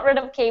just got rid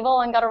of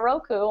cable and got a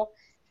Roku,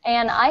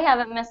 and I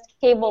haven't missed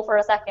cable for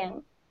a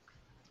second.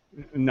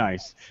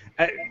 Nice.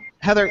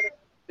 Heather,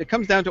 it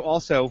comes down to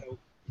also,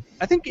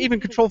 I think even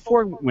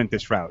Control4 went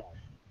this route.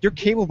 Your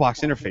cable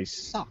box interface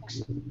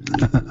sucks,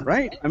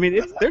 right? I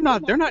mean, they're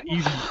not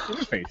easy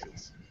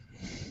interfaces.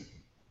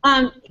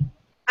 I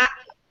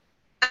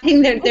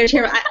think they're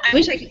terrible. I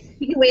wish I could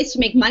figure ways to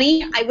make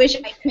money. I wish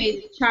I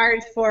could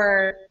charge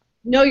for,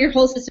 no, your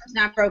whole system's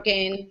not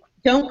broken,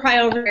 don't cry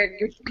over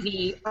your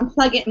TV,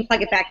 unplug it and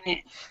plug it back in.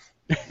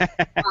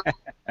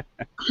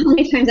 How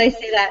many times I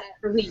say that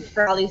per week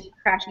for all these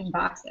crashing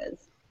boxes.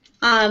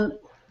 But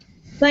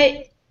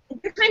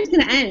their time's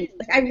going to end.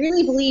 Like, I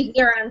really believe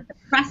we are on the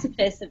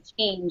precipice of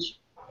change.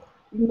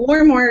 More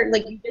and more,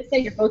 like you just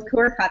said, you're both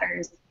cord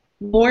cutters.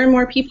 More and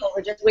more people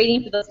are just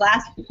waiting for those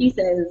last few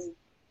pieces.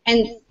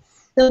 And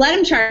they'll let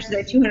them charge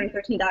their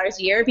 $213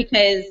 a year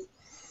because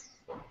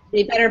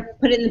they better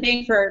put it in the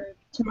bank for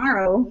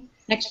tomorrow,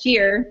 next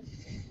year,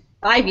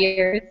 5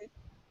 years,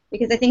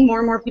 because I think more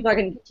and more people are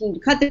going to continue to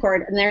cut the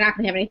cord and they're not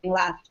going to have anything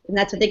left. And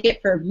that's what they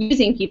get for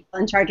abusing people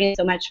and charging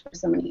so much for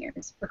so many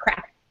years for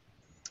crap.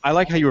 I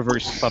like how you were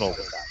very subtle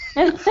with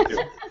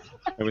that.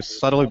 It was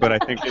subtle, but I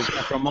think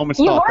after a moment's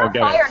thought, they'll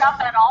get it. You weren't fired up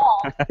at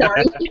all.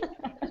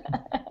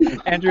 Sorry.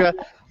 Andrea,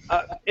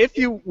 if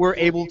you were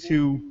able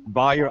to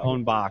buy your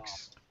own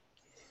box,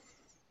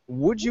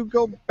 would you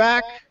go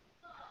back?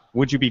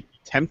 Would you be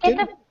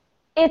tempted?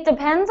 It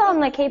depends on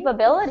the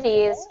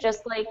capabilities,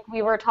 just like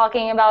we were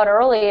talking about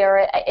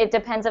earlier. It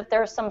depends if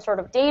there's some sort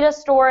of data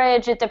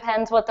storage. It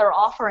depends what they're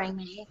offering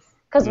me,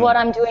 because what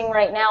I'm doing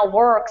right now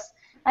works.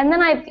 And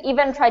then I've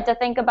even tried to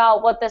think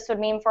about what this would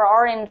mean for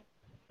our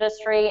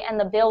industry and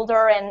the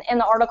builder. And in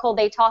the article,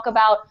 they talk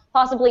about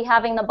possibly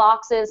having the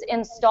boxes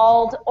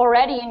installed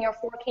already in your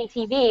 4K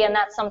TV, and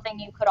that's something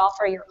you could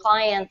offer your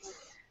clients.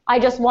 I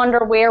just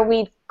wonder where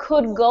we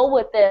could go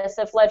with this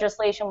if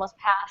legislation was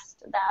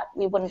passed that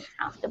we wouldn't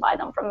have to buy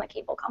them from the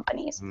cable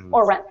companies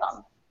or rent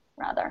them,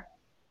 rather.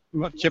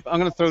 Well, Chip, I'm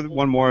going to throw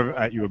one more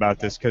at you about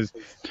this, because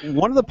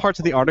one of the parts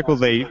of the article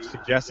they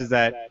suggest is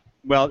that,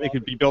 well, it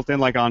could be built in,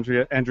 like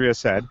Andrea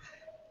said,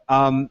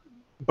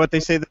 but they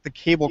say that the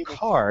cable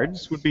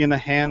cards would be in the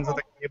hands of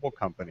the cable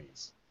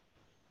companies.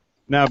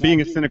 Now, being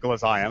as cynical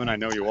as I am, and I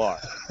know you are,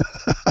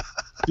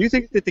 do you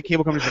think that the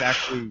cable companies would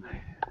actually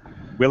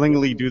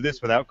willingly do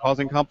this without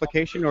causing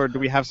complication, or do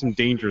we have some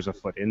dangers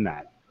afoot in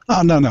that?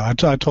 Oh, no. I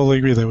totally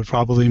agree. They would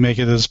probably make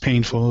it as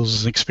painful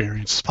as an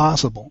experience as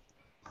possible.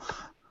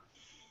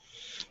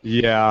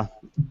 Yeah.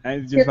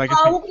 Your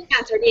call will be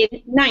answered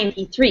in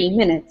 93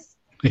 minutes.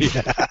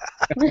 Yeah.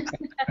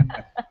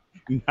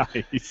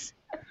 Nice.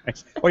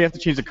 Or you have to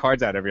change the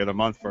cards out every other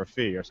month for a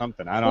fee or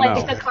something. I don't know.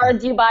 Like the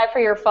cards you buy for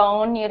your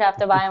phone, you'd have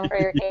to buy them for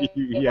your cable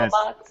Yes.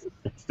 box.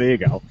 There you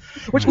go.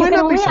 Which You might can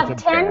not be only such have a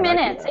 10 bad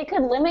minutes. idea. It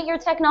could limit your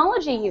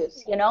technology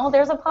use.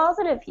 There's a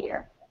positive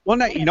here. Well,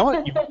 no, you know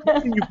what? You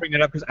bring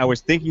it up because I was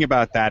thinking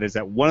about that. Is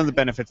that one of the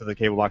benefits of the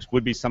cable box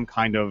would be some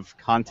kind of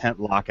content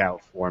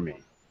lockout for me.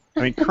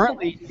 I mean,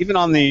 currently, even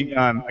on the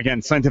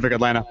again Scientific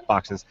Atlanta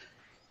boxes,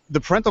 the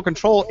parental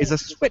control is a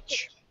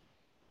switch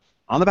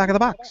on the back of the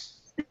box.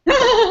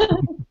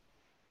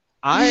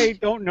 I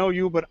don't know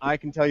you, but I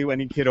can tell you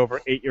any kid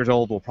over 8 years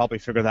old will probably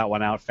figure that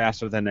one out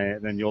faster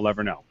than you'll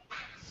ever know.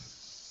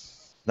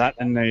 That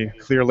and the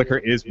clear liquor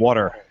is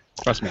water.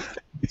 Trust me,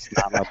 it's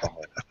not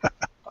alcohol.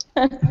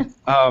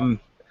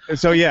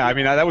 So yeah, I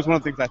mean that was one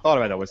of the things I thought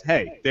about. That was,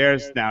 hey,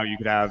 there's now you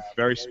could have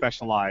very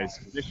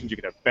specialized conditions. You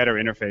could have better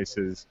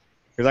interfaces.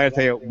 Because I got to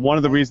tell you, one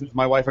of the reasons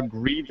my wife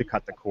agreed to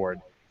cut the cord,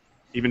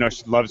 even though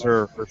she loves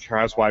her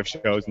housewife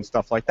shows and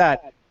stuff like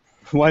that,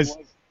 was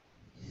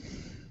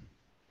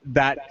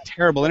that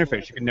terrible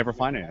interface. She could never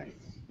find anything.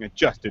 It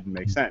just didn't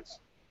make sense.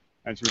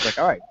 And she was like,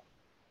 all right,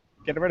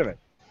 get rid of it.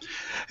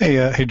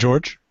 Hey,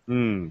 George.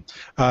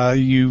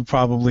 You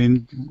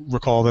probably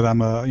recall that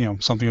I'm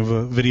something of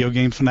a video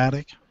game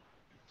fanatic.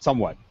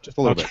 Somewhat, just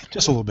a little bit.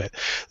 Just a little bit.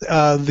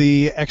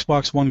 The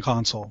Xbox One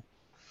console.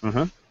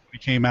 Uh-huh. When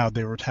it came out,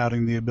 they were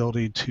touting the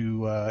ability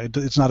to.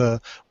 It's not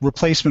a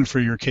replacement for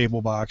your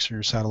cable box or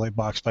your satellite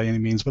box by any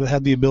means, but it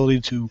had the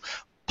ability to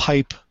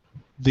pipe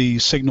the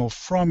signal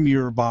from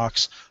your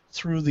box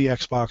through the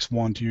Xbox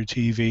One to your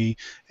TV,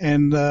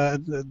 and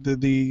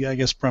the I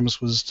guess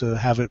premise was to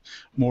have it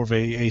more of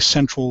a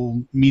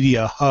central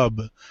media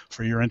hub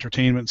for your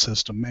entertainment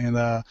system.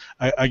 And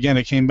again,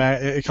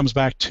 it comes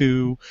back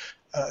to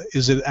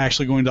is it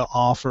actually going to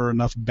offer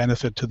enough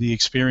benefit to the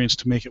experience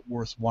to make it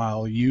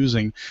worthwhile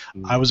using?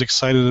 I was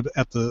excited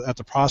at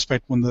the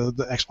prospect when the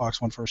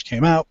Xbox One first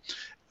came out.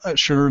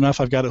 Sure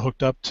enough, I've got it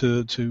hooked up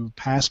to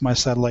pass my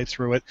satellite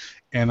through it,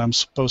 and I'm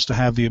supposed to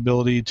have the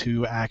ability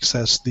to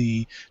access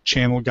the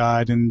channel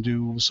guide and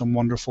do some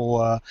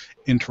wonderful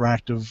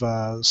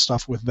interactive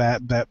stuff with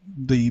that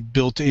the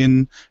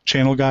built-in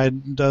channel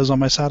guide does on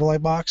my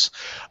satellite box.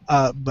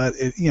 But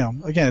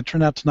again, it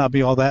turned out to not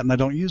be all that, and I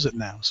don't use it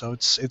now. So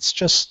it's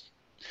just,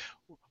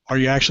 are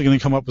you actually going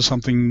to come up with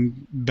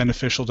something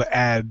beneficial to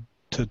add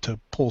to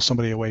pull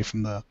somebody away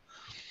from the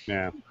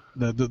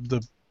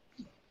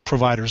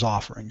provider's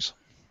offerings?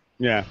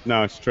 Yeah,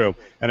 no, it's true.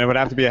 And it would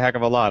have to be a heck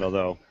of a lot,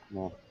 although,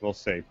 well, we'll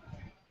see.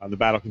 The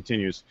battle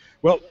continues.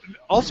 Well,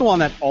 also on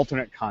that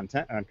alternate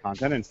content,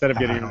 instead of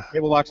getting a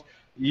cable box,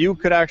 you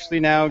could actually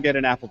now get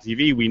an Apple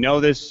TV. We know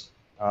this,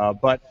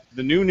 but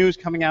the new news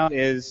coming out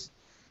is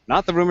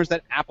not the rumors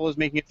that Apple is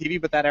making a TV,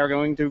 but that are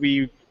going to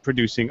be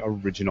producing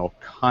original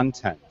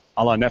content,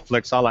 a la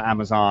Netflix, a la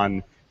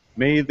Amazon.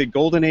 May the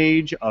golden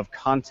age of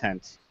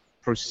content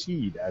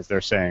proceed, as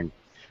they're saying.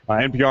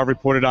 NPR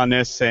reported on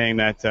this, saying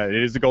that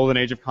it is the golden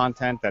age of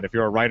content, that if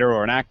you're a writer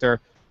or an actor,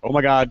 oh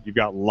my God, you've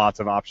got lots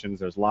of options.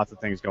 There's lots of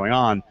things going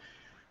on.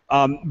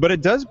 But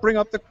it does bring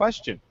up the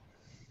question,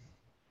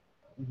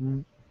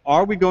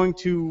 are we going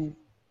to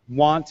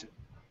want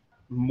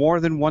more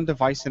than one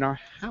device in our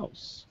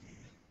house?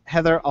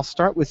 Heather, I'll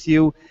start with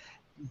you.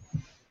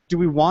 Do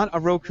we want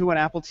a Roku, an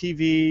Apple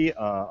TV,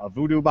 a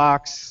Vudu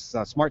box,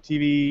 a smart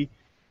TV?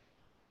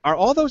 Are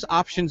all those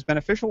options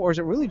beneficial, or is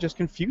it really just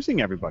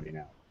confusing everybody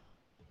now?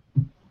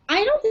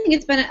 I don't think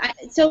it's been.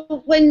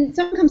 So when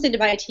someone comes in to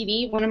buy a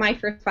TV, one of my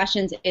first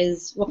questions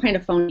is, what kind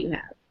of phone do you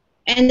have?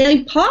 And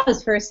they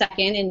pause for a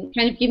second and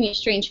kind of give me a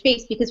strange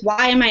face, because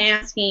why am I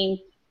asking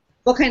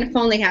what kind of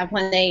phone they have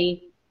when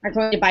they are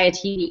going to buy a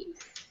TV?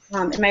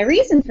 And my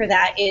reason for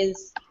that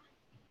is,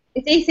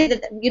 if they say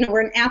that we're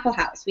an Apple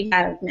house, we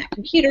have Mac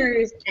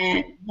computers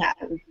and we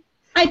have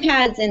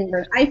iPads and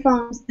we're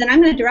iPhones, then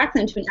I'm going to direct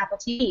them to an Apple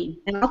TV,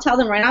 and I'll tell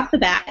them right off the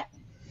bat,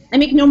 I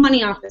make no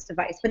money off this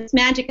device, but it's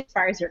magic as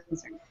far as you're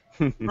concerned.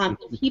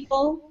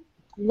 People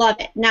love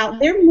it. Now,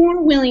 they're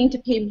more willing to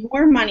pay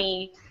more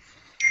money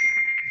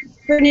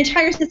for an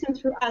entire system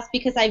through us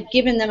because I've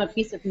given them a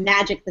piece of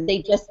magic that they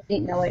just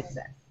didn't know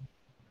exists.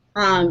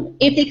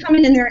 If they come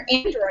in their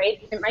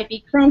Android, it might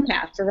be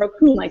Chromecast or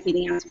Roku might be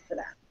the answer for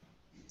them.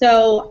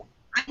 So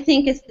I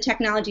think as the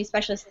technology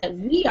specialists that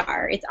we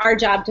are, it's our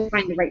job to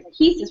find the right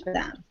pieces for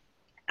them.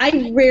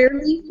 I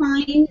rarely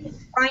find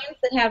clients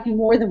that have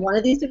more than one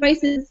of these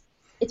devices.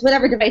 It's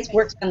whatever device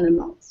works for them the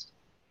most.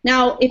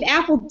 Now, if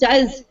Apple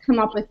does come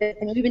up with it,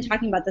 and we've been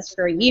talking about this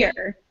for a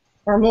year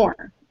or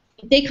more,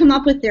 if they come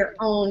up with their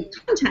own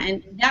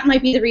content, that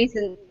might be the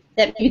reason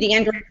that maybe the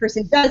Android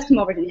person does come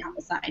over to the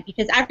Apple side,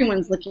 because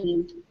everyone's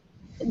looking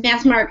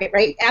mass market,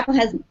 right? Apple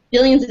has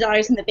billions of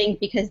dollars in the bank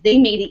because they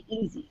made it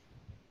easy.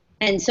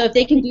 And so if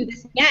they can do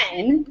this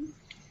again,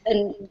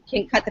 and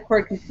can cut the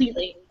cord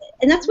completely.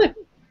 And that's what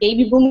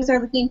baby boomers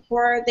are looking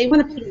for. They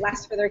want to pay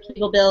less for their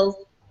cable bills,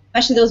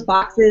 especially those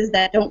boxes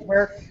that don't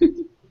work.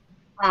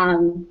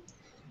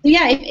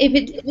 Yeah, if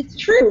it's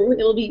true, it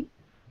will be.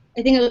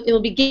 I think it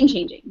will be game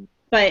changing.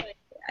 But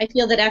I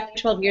feel that after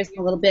 12 years, I'm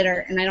a little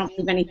bitter, and I don't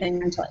believe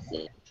anything until I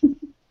see it.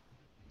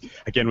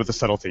 Again, with the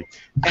subtlety.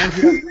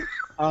 Andrea,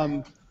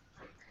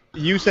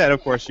 you said,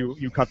 of course,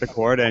 you cut the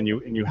cord, and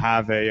you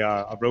have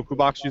a Roku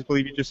box. You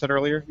believe you just said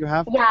earlier you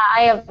have. Yeah,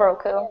 I have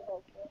Roku.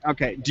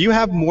 Okay. Do you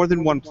have more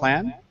than one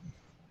plan?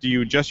 Do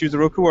you just use the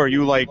Roku, or are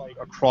you like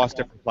across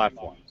different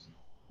platforms?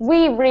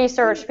 We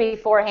researched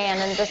beforehand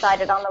and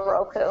decided on the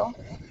Roku.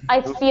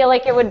 I feel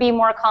like it would be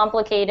more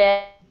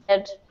complicated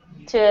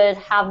to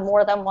have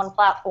more than one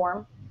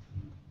platform.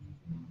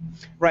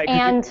 Right.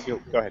 And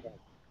go ahead.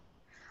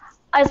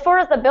 as far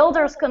as the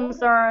builder's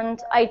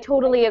concerned, I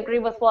totally agree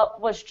with what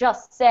was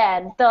just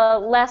said. The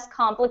less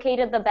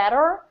complicated, the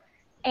better.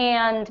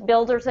 And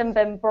builders have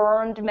been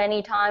burned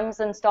many times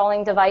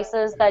installing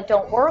devices that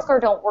don't work or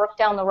don't work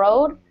down the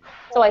road.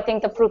 So I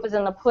think the proof is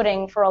in the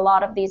pudding for a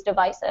lot of these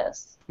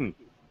devices.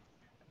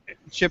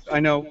 Chip, I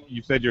know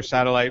you said your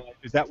satellite.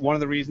 Is that one of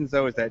the reasons,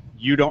 though, is that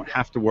you don't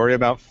have to worry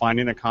about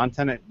finding the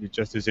content? It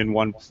just is in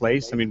one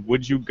place? I mean,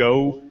 would you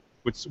go,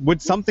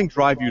 would something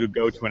drive you to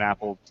go to an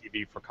Apple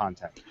TV for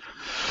content?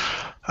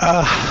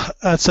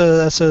 That's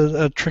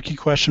a tricky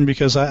question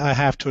because I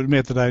have to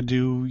admit that I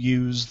do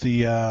use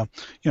the the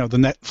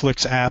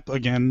Netflix app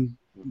again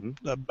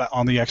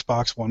on the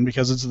Xbox One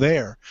because it's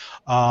there.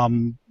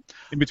 In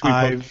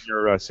between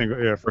your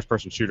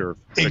first-person shooter.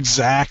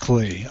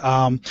 Exactly.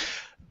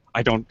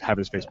 I don't have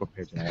his Facebook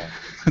page at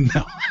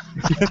all.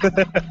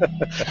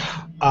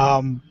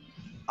 No.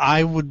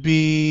 I would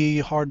be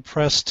hard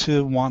pressed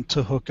to want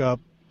to hook up,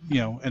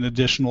 an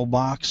additional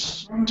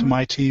box to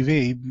my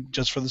TV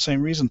just for the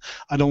same reason.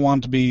 I don't want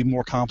it to be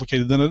more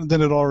complicated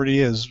than it already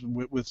is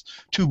with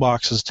two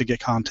boxes to get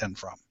content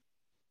from.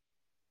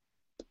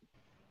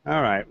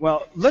 All right.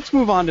 Well, let's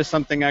move on to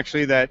something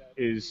actually that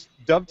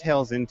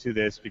dovetails into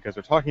this because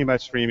we're talking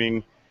about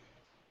streaming.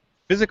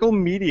 Physical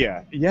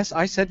media. Yes,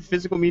 I said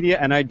physical media,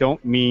 and I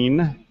don't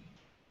mean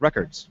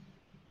records.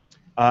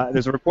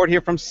 There's a report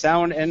here from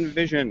Sound and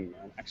Vision,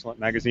 an excellent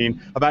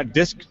magazine, about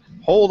disc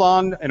hold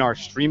on in our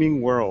streaming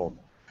world.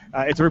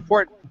 It's a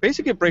report,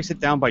 basically it breaks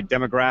it down by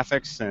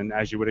demographics, and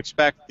as you would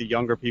expect, the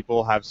younger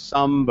people have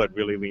some, but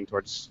really lean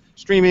towards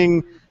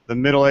streaming. The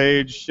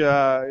middle-aged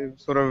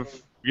sort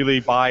of really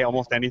buy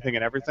almost anything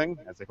and everything,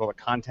 as they call it,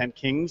 content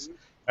kings.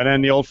 And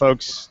then the old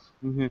folks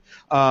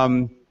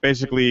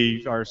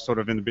basically are sort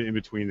of in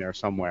between there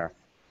somewhere.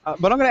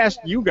 But I'm going to ask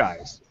you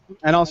guys,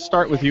 and I'll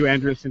start with you,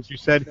 Andrea, since you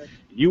said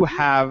you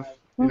have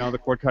the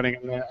cord cutting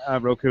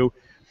and Roku.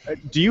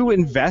 Do you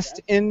invest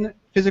in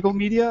physical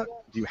media?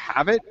 Do you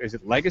have it? Is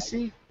it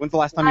legacy? When's the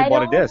last time you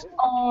bought a disc? I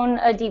don't own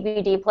a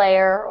DVD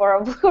player or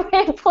a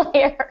Blu-ray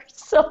player,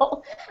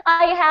 so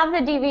I have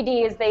the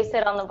DVDs. They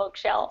sit on the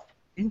bookshelf.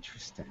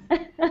 Interesting.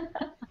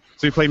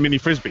 So you play mini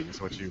frisbee is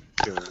what you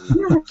do.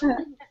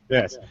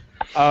 Yes.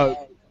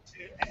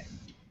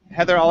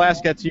 Heather, I'll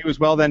ask that to you as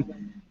well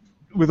then.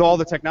 With all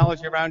the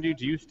technology around you,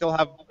 do you still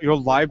have your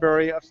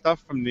library of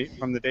stuff from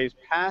the days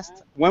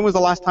past? When was the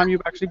last time you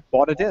actually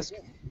bought a disc?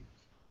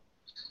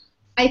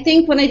 I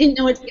think when I didn't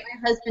know what to get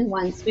my husband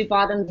once, we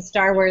bought him the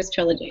Star Wars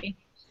trilogy.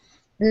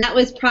 And that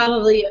was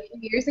probably a few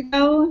years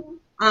ago.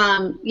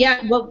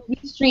 Yeah, well, we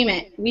stream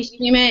it.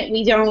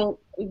 We don't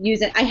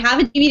use it. I have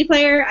a DVD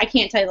player. I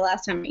can't tell you the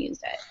last time I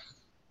used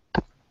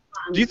it.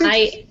 Do you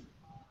think...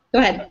 Go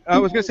ahead. I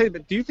was going to say,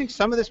 but do you think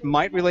some of this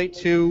might relate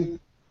to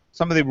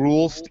some of the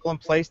rules still in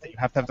place that you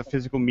have to have the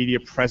physical media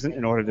present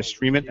in order to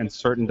stream it and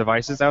certain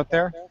devices out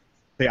there?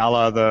 A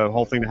la the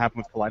whole thing that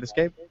happened with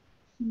Kaleidoscape?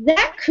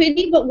 That could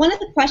be, but one of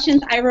the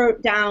questions I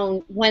wrote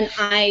down when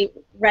I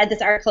read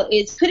this article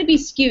is, could it be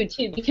skewed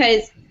too?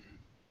 Because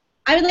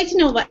I would like to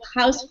know what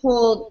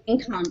household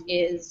income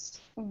is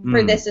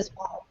for this as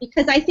well.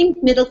 Because I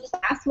think middle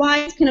class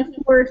wise can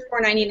afford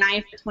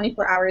 $4.99 for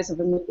 24 hours of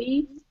a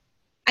movie.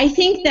 I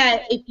think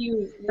that if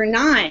you were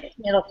not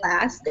middle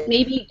class,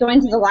 maybe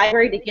going to the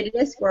library to get a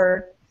disc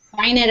or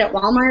buying it at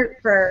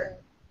Walmart for,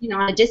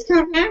 on a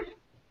discount rack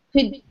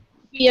could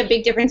be a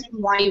big difference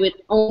from why you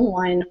would own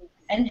one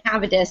and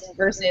have a disc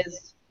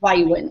versus why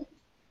you wouldn't.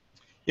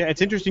 Yeah,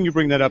 it's interesting you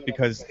bring that up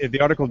because the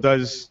article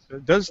does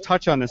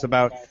touch on this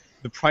about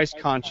the price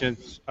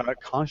conscience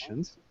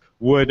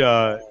would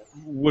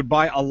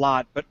buy a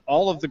lot, but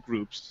all of the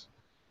groups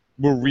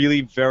were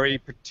really very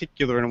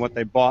particular in what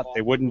they bought.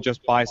 They wouldn't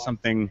just buy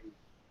something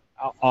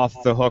off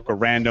the hook or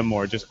random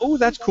or just, oh,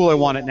 that's cool, I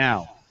want it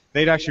now.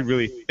 They'd actually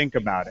really think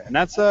about it. And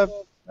that's a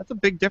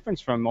big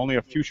difference from only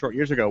a few short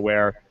years ago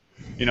where,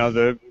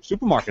 the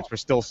supermarkets were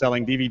still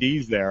selling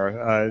DVDs there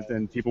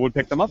and people would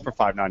pick them up for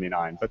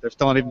 $5.99, but they're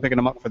still not even picking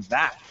them up for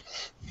that.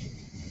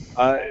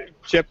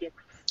 Chip?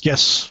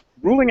 Yes.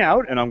 Ruling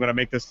out, and I'm going to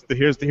make this,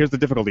 here's the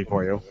difficulty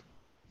for you.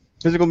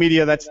 Physical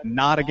media, that's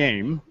not a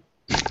game.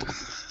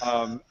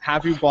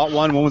 Have you bought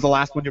one? When was the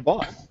last one you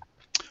bought?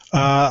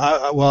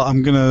 Well,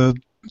 I'm going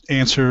to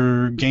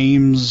answer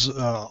games,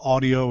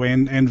 audio,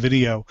 and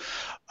video.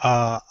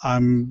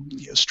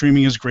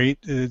 Streaming is great.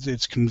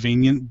 It's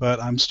convenient,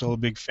 but I'm still a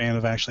big fan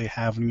of actually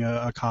having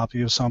a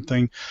copy of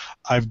something.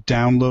 I've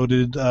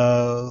downloaded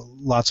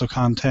lots of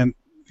content,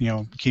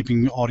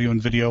 keeping audio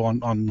and video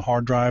on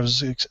hard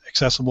drives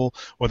accessible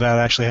without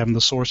actually having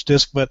the source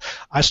disk. But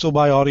I still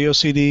buy audio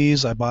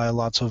CDs. I buy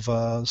lots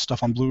of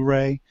stuff on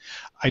Blu-ray.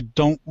 I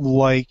don't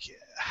like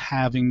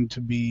having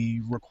to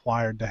be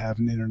required to have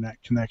an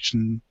internet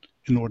connection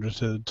in order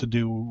to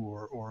do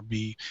or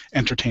be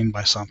entertained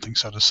by something,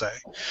 so to say.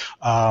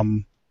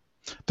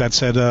 That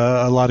said,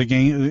 a lot of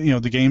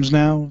the games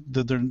now,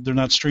 they're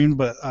not streamed,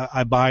 but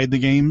I buy the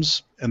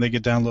games and they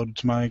get downloaded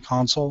to my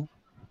console,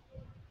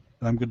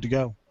 and I'm good to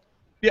go.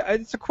 Yeah,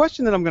 it's a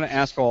question that I'm going to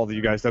ask all of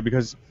you guys, though,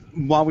 because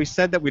while we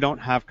said that we don't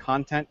have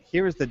content,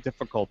 here is the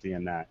difficulty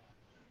in that.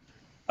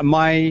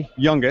 My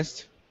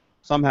youngest,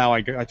 somehow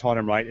I taught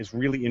him right, is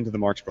really into the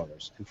Marx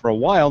Brothers. And for a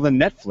while,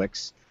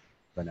 Netflix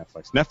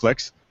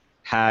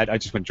had, I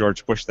just went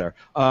George Bush there,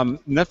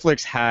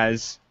 Netflix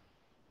has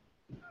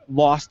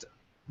lost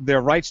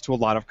their rights to a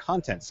lot of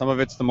content. Some of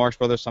it's the Marx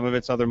Brothers, some of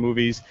it's other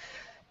movies.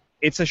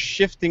 It's a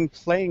shifting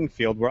playing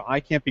field where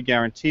I can't be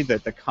guaranteed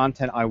that the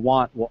content I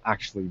want will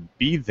actually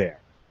be there.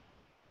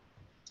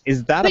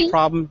 Is that a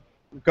problem?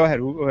 Go ahead,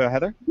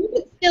 Heather.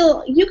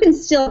 You can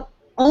still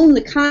own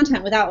the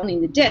content without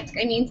owning the disc.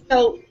 I mean,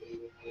 so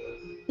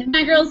if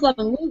my girls love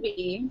a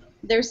movie,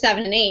 they're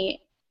 7 and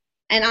 8,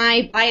 and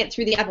I buy it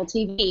through the Apple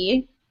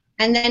TV,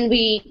 and then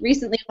we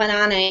recently went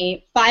on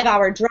a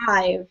 5-hour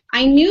drive,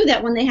 I knew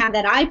that when they had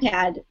that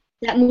iPad,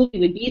 that movie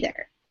would be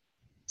there.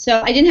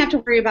 So I didn't have to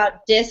worry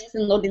about discs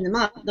and loading them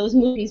up. Those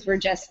movies were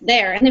just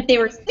there. And if they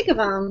were sick of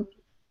them,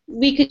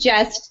 we could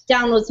just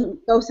download some,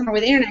 go somewhere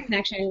with internet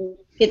connection,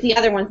 get the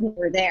other ones that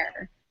were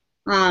there.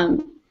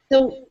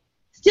 So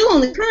still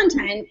on the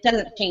content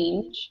doesn't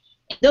change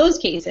in those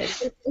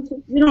cases.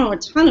 We don't have a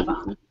ton of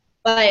them,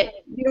 but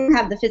we don't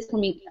have the physical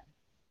media.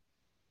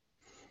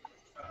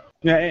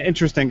 Yeah,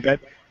 interesting.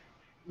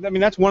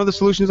 That's one of the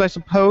solutions, I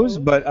suppose,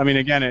 but I mean,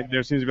 again,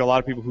 there seems to be a lot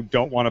of people who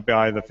don't want to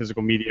buy the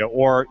physical media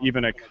or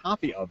even a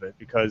copy of it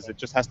because it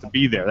just has to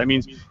be there. That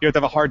means you have to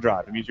have a hard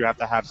drive. It means you have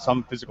to have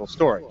some physical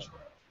storage.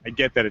 I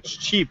get that it's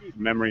cheap,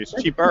 memory is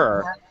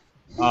cheaper,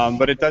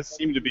 but it does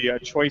seem to be a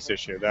choice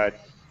issue that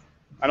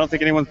I don't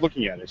think anyone's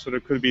looking at. It sort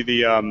of could be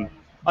the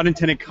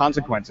unintended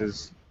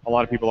consequences a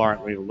lot of people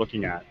aren't really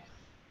looking at.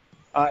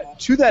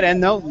 To that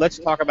end, though, let's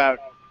talk about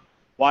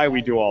why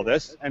we do all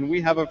this, and we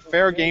have a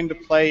fair game to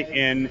play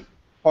in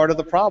part of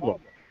the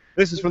problem.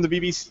 This is from the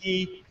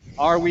BBC.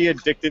 Are we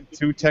addicted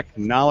to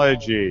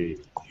technology?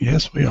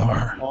 Yes, we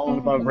are. All and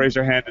above, raise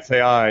your hand and say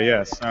aye.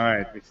 Yes. All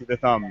right. We see the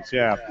thumbs.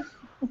 Yeah.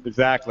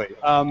 Exactly.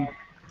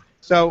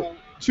 So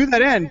to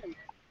that end,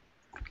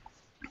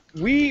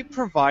 we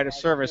provide a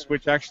service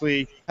which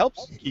actually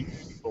helps keep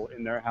people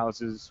in their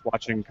houses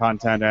watching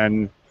content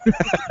and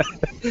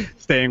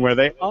staying where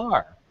they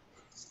are.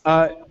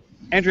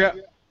 Andrea,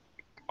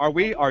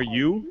 are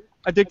you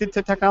addicted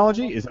to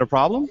technology? Is it a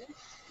problem?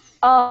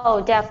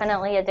 Oh,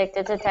 definitely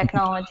addicted to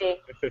technology.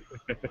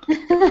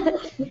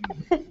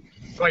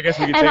 So I guess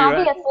we can and say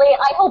obviously,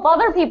 I hope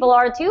other people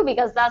are too,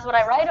 because that's what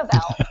I write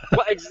about.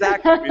 Well,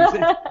 exactly.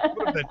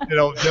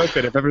 Joke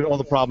that if all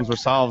the problems were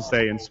solved,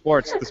 say, in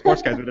sports, the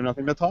sports guys would have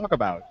nothing to talk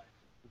about.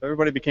 If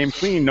everybody became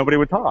clean, nobody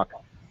would talk.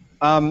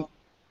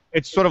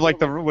 It's sort of like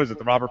the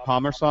Robert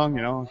Palmer song,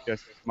 I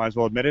guess might as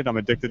well admit it, I'm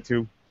addicted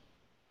to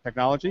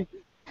technology.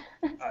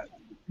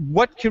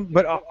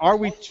 But are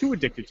we too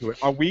addicted to it?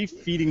 Are we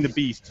feeding the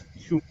beast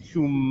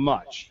too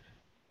much?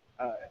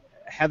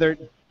 Heather,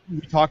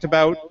 we talked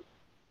about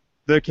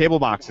the cable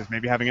boxes,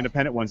 maybe having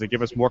independent ones that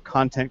give us more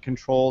content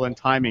control and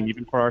timing,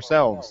 even for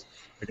ourselves.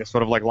 I guess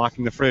sort of like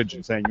locking the fridge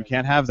and saying you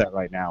can't have that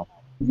right now.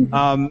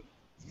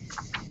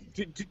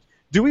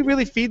 Do we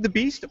really feed the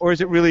beast, or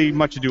is it really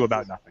much ado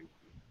about nothing?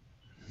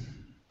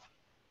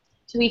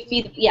 Do we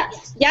feed?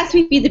 Yes,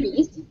 we feed the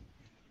beast,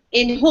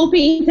 in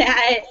hoping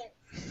that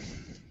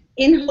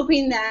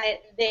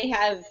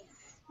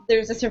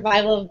there's a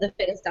survival of the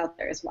fittest out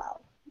there as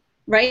well,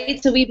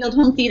 right? So we build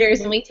home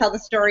theaters and we tell the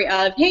story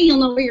of, hey, you'll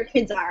know where your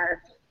kids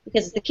are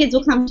because the kids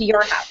will come to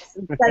your house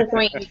instead of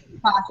going to the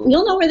hospital.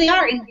 You'll know where they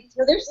are, and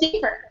so they're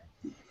safer.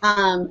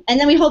 And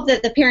then we hope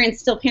that the parents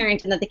still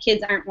parent and that the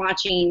kids aren't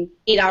watching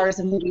 8 hours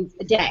of movies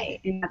a day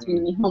and not doing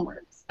any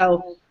homework.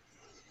 So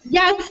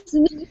yes,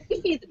 we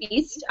feed the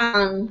beast.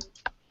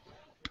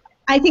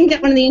 I think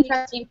that one of the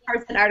interesting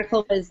parts of that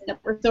article was that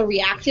we're so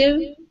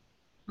reactive.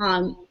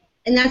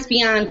 And that's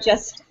beyond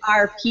just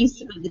our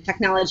piece of the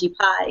technology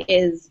pie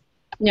is,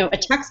 a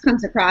text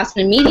comes across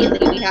and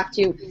immediately we have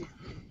to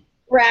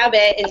grab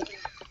it, and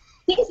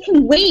things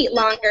can wait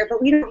longer,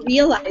 but we don't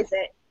realize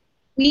it.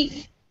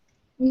 We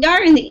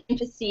are in the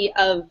infancy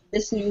of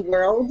this new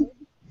world,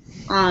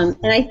 and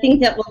I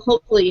think that we'll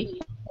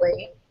hopefully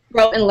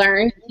grow and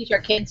learn, teach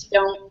our kids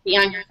don't be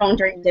on your phone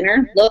during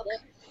dinner. Look.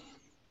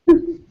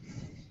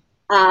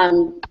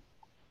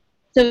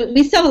 So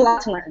we still have a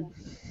lot to learn.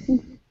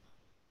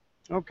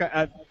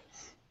 Okay.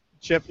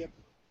 Chip,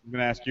 I'm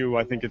going to ask you,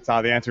 I think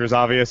the answer is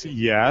obvious,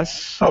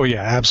 yes. Oh,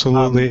 yeah,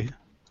 absolutely.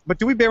 But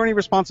do we bear any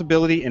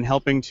responsibility in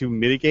helping to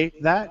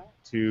mitigate that?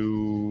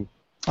 On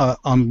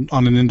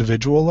an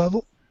individual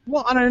level?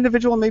 Well, on an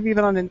individual, maybe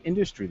even on an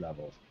industry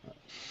level.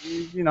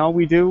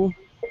 We do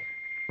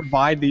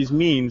provide these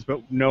means,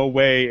 but no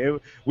way.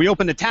 We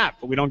open the tap,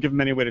 but we don't give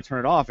them any way to turn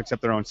it off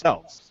except their own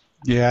selves.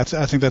 Yeah,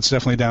 I think that's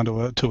definitely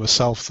down to a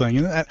self thing,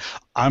 and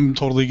I'm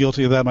totally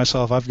guilty of that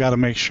myself. I've got to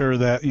make sure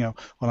that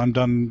when I'm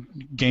done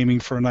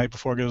gaming for a night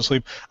before I go to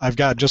sleep, I've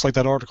got, just like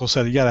that article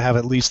said, you got to have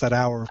at least that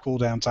hour of cool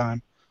down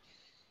time.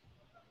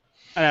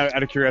 And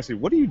out of curiosity,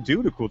 what do you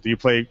do to cool? Do you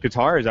play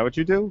guitar? Is that what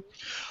you do?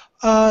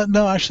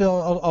 No, actually,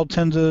 I'll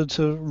tend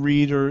to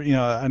read, or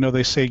I know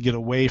they say get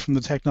away from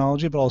the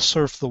technology, but I'll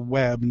surf the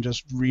web and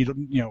just read.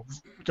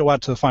 Go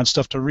out to find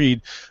stuff to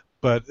read.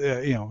 But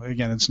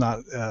again, it's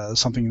not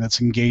something that's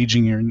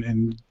engaging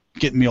and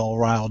getting me all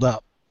riled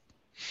up.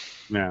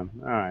 Yeah.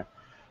 All right.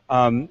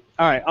 All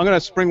right. I'm gonna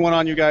spring one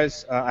on you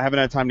guys. I haven't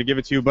had time to give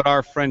it to you, but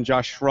our friend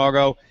Josh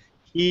Schrago,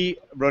 he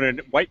wrote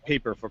a white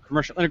paper for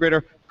Commercial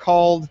Integrator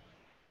called,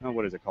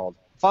 what is it called?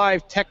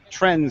 5 Tech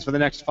Trends for the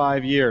Next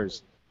 5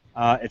 Years.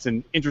 It's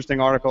an interesting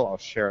article. I'll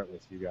share it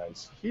with you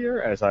guys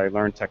here as I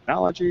learn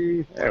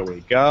technology. There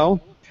we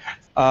go.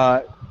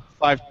 5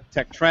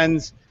 Tech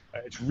Trends.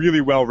 It's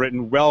really well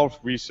written, well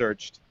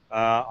researched.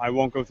 I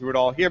won't go through it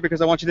all here because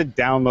I want you to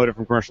download it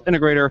from Commercial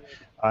Integrator.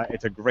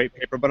 It's a great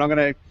paper, but I'm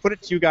going to put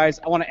it to you guys.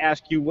 I want to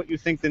ask you what you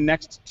think the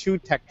next 2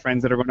 tech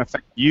trends that are going to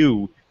affect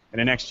you in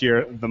the next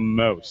year the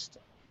most.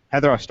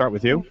 Heather, I'll start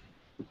with you.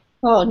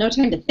 Oh, no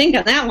time to think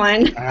on that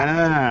one.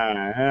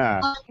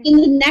 Yeah. In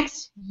the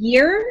next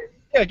year?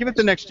 Yeah, give it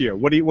the next year.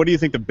 What do you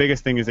think the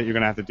biggest thing is that you're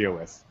going to have to deal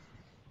with?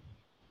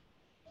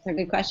 Those are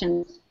good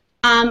questions.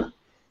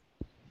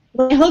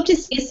 I hope to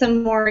see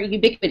some more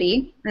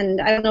ubiquity, and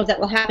I don't know if that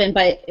will happen,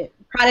 but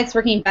products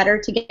working better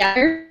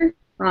together.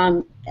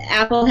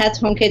 Apple has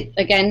HomeKit,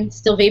 again,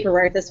 still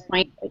vaporware at this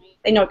point.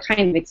 I know it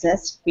kind of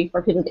exists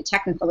before people get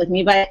technical with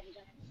me, but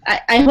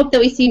I hope that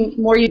we see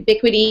more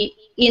ubiquity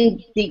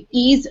in the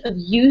ease of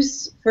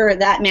use for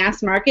that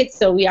mass market,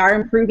 so we are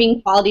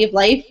improving quality of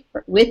life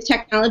with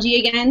technology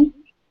again,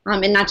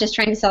 and not just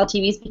trying to sell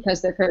TVs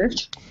because they're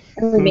curved,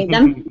 and we made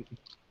them.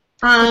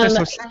 They're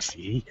so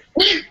sexy.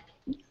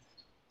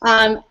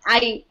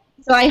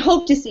 I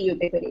hope to see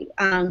ubiquity.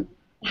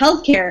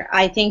 Healthcare,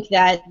 I think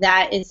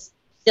that is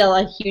still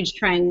a huge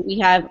trend. We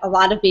have a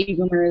lot of baby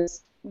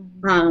boomers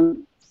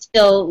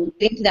still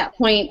getting to that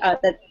point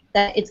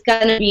that it's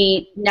going to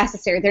be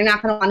necessary. They're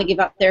not going to want to give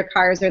up their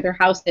cars or their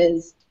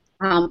houses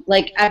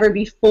like ever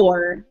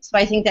before. So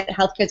I think that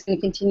healthcare is going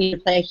to continue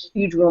to play a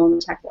huge role in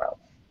the tech world.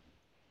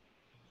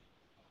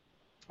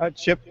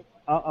 Chip,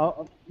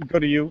 I'll go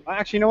to you.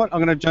 Actually, you know what?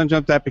 I'm going to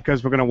jump that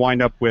because we're going to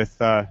wind up with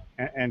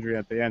Andrea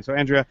at the end. So,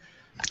 Andrea,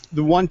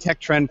 the one tech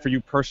trend for you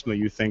personally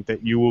you think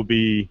that you will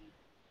be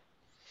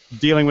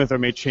dealing with or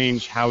may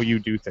change how you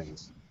do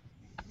things?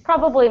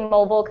 Probably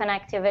mobile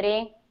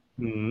connectivity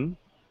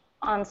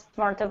on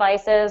smart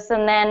devices.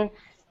 And then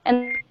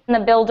in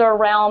the builder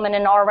realm and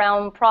in our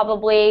realm,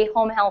 probably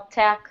home health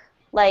tech,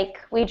 like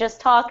we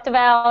just talked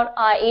about,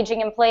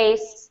 aging in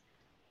place.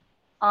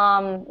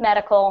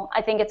 Medical,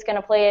 I think it's going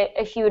to play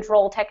a huge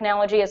role.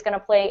 Technology is going to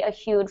play a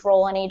huge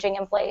role in aging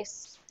in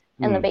place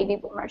in the baby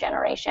boomer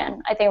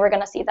generation. I think we're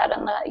going to see that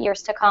in the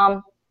years to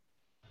come.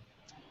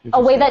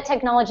 A way that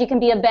technology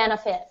can be a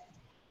benefit.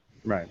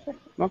 Right.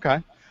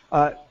 Okay.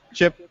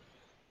 Chip,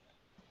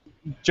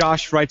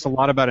 Josh writes a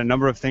lot about a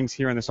number of things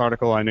here in this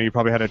article. I know you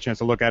probably had a chance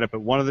to look at it, but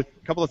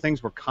couple of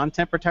things were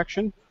content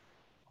protection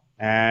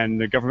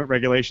and the government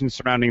regulations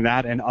surrounding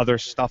that and other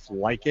stuff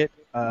like it.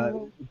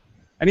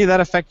 Any of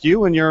that affect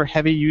you and your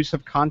heavy use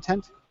of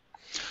content?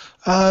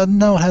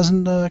 No, it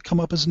hasn't come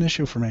up as an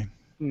issue for me.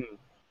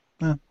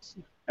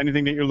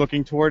 Anything that you're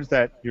looking towards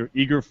that you're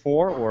eager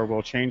for or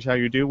will change how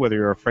you do, whether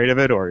you're afraid of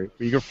it or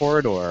eager for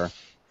it? Or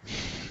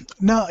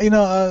No, I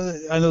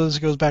know this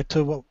goes back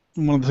to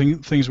one of the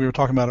things we were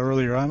talking about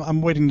earlier.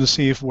 I'm waiting to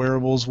see if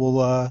wearables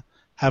will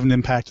have an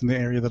impact in the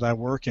area that I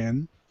work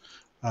in.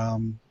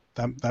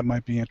 That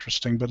might be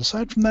interesting. But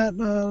aside from that,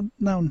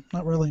 no,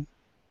 not really.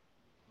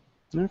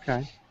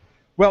 Okay.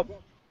 Well,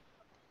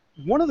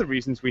 one of the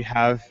reasons we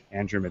have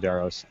Andrea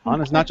Medeiros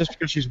on is not just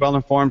because she's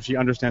well-informed, she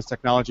understands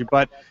technology,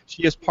 but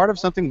she is part of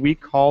something we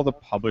call the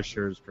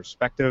Publisher's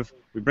Perspective.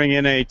 We bring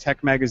in a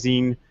tech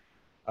magazine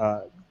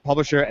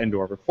publisher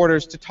and/or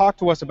reporters to talk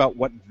to us about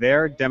what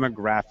their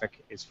demographic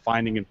is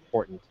finding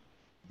important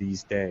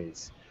these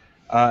days.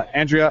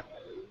 Andrea,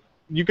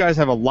 you guys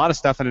have a lot of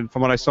stuff, and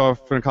from what I saw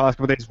from the last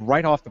couple of days,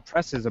 right off the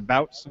presses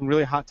about some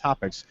really hot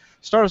topics.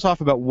 Start us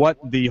off about what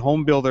the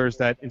home builders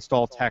that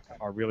install tech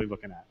are really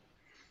looking at.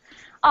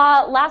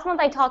 Last month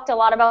I talked a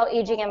lot about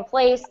aging in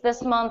place.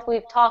 This month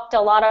we've talked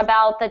a lot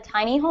about the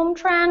tiny home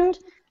trend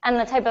and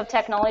the type of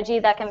technology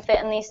that can fit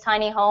in these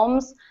tiny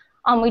homes.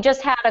 We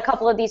just had a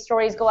couple of these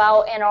stories go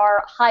out in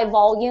our high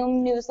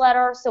volume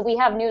newsletter. So we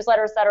have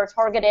newsletters that are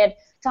targeted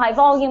to high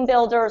volume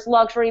builders,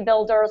 luxury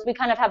builders. We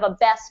kind of have a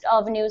best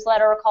of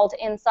newsletter called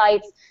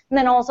Insights, and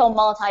then also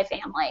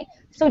multifamily.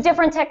 So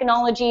different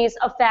technologies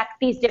affect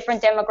these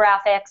different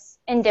demographics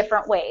in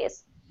different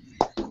ways.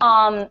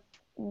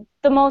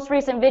 The most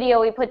recent video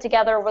we put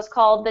together was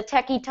called "The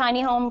Techie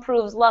Tiny Home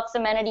Proves Luxe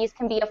Amenities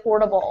Can Be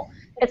Affordable."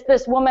 It's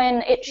this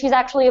woman, she's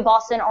actually a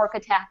Boston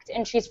architect,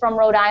 and she's from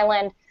Rhode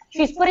Island.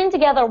 She's putting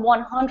together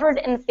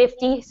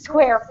 150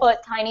 square foot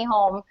tiny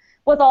home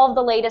with all of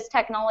the latest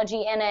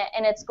technology in it,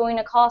 and it's going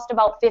to cost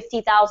about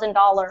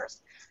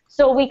 $50,000.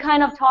 So we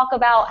kind of talk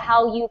about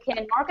how you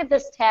can market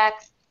this tech,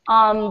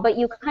 but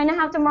you kind of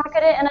have to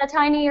market it in a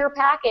tinier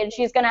package.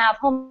 She's going to have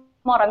home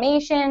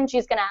automation,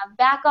 she's going to have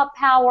backup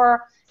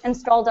power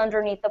installed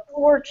underneath the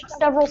porch,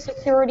 several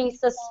security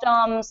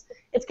systems.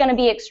 It's going to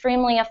be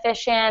extremely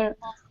efficient,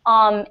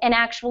 and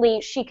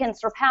actually she can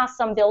surpass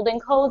some building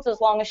codes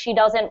as long as she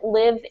doesn't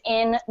live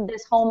in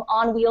this home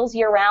on wheels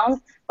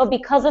year-round. But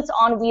because it's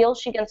on wheels,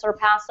 she can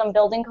surpass some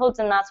building codes,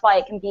 and that's why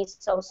it can be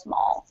so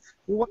small.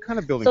 What kind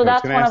of building codes? So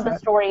that's one of the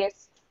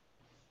stories.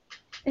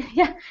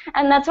 Yeah,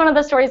 and that's one of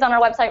the stories on our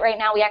website right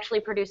now. We actually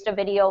produced a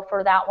video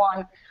for that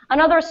one.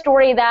 Another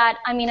story that,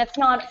 I mean, it's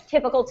not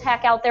typical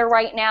tech out there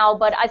right now,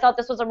 but I thought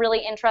this was a really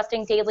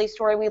interesting daily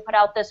story we put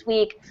out this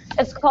week.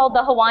 It's called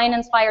 "The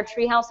Hawaiian-Inspired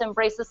Treehouse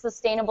Embraces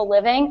Sustainable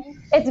Living."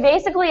 It's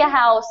basically a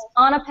house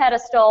on a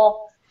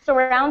pedestal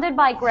surrounded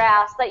by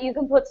grass that you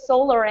can put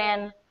solar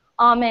in.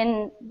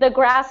 And the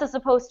grass is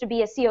supposed to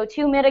be a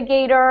CO2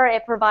 mitigator.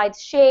 It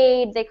provides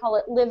shade. They call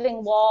it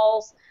living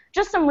walls.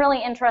 Just some really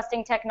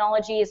interesting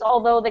technologies,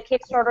 although the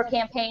Kickstarter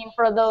campaign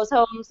for those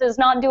homes is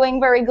not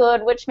doing very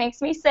good, which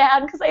makes me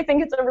sad because I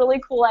think it's a really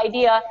cool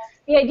idea.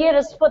 The idea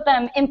is to put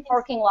them in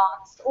parking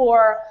lots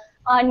or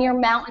near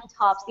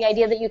mountaintops, the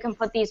idea that you can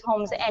put these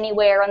homes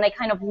anywhere and they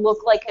kind of look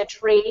like a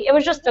tree. It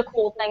was just a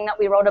cool thing that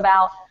we wrote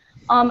about.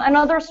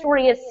 Another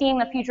story is seeing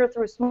the future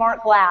through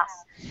smart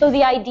glass. So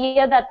the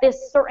idea that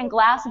this certain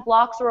glass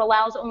blocks or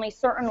allows only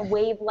certain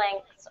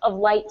wavelengths of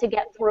light to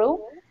get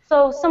through.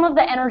 So some of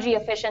the energy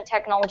efficient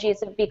technologies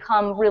have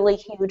become really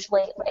huge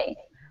lately.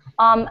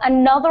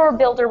 Another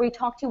builder we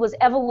talked to was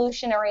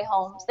Evolutionary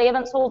Homes. They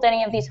haven't sold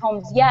any of these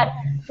homes yet,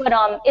 but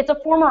it's a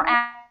former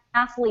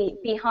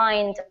athlete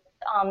behind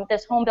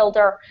this home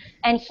builder,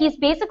 and he's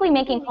basically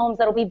making homes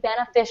that will be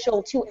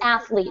beneficial to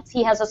athletes.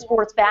 He has a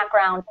sports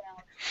background.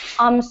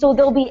 So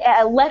there'll be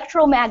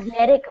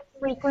electromagnetic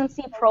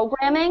frequency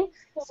programming,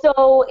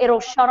 so it'll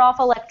shut off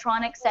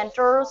electronic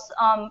sensors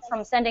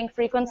from sending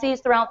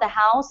frequencies throughout the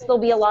house. There'll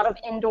be a lot of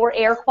indoor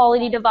air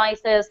quality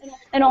devices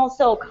and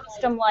also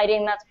custom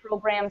lighting that's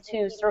programmed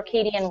to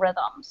circadian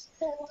rhythms.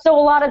 So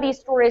a lot of these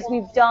stories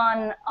we've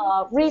done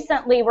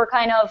recently were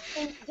kind of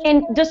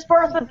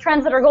dispersed with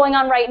trends that are going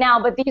on right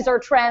now, but these are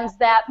trends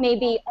that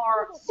maybe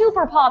aren't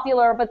super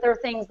popular, but they're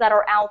things that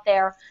are out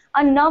there.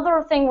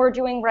 Another thing we're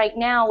doing right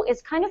now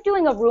is kind of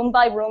doing a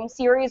room-by-room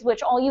series,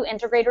 which all you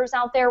integrators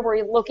out there,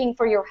 we're looking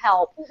for your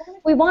help.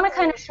 We want to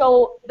kind of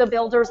show the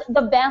builders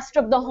the best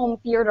of the home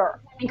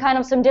theater and kind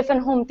of some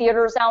different home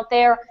theaters out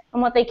there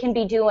and what they can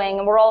be doing.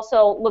 And we're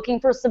also looking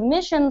for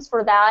submissions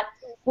for that.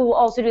 We will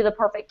also do the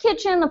perfect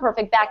kitchen, the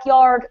perfect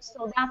backyard.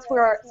 So that's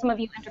where some of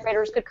you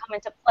integrators could come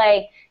into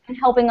play and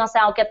helping us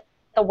out, get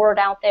the word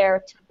out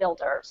there to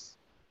builders.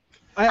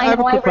 I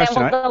know I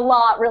rambled a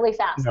lot really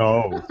fast.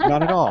 No,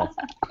 not at all.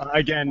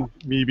 Again,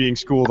 me being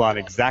schooled on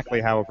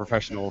exactly how a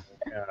professional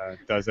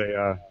does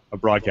a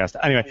broadcast.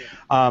 Anyway,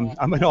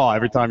 I'm in awe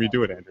every time you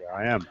do it, Andrea.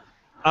 I am.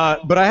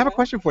 But I have a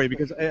question for you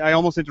because I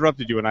almost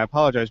interrupted you, and I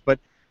apologize. But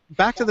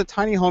back to the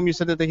tiny home, you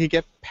said that they could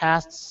get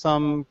past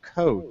some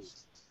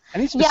codes.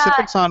 Any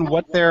specifics on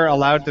what they're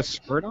allowed to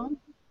skirt on?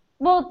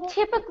 Well,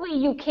 typically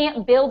you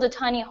can't build a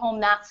tiny home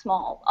that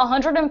small.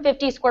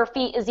 150 square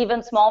feet is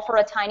even small for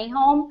a tiny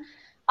home.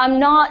 I'm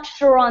not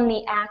sure on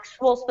the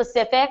actual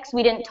specifics.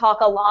 We didn't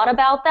talk a lot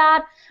about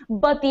that,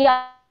 but the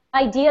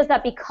idea is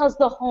that because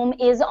the home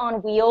is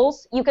on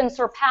wheels, you can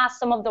surpass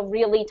some of the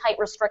really tight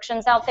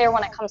restrictions out there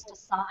when it comes to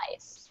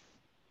size.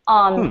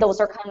 Those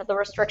are kind of the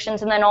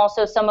restrictions, and then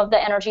also some of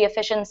the energy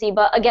efficiency.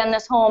 But again,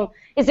 this home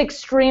is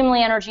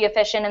extremely energy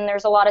efficient, and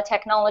there's a lot of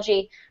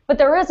technology. But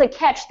there is a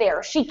catch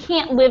there. She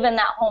can't live in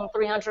that home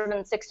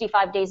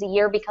 365 days a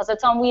year because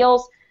it's on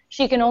wheels.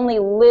 She can only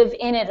live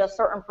in it a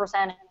certain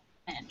percentage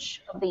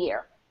of the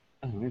year.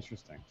 Oh,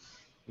 interesting.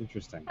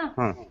 Interesting. Yeah.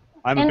 Huh.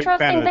 I'm a big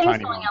fan of the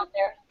tiny home. Out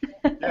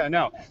there. Yeah,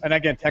 no. And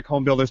again, tech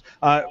home builders.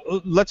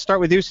 Let's start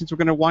with you since we're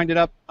going to wind it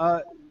up.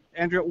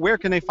 Andrea, where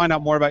can they find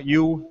out more about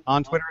you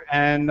on Twitter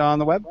and on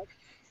the web?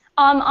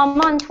 I'm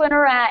on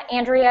Twitter at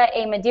Andrea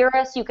A.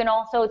 Medeiros. You can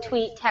also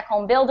tweet Tech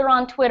Home Builder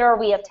on Twitter.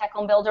 We have Tech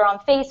Home Builder on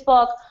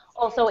Facebook.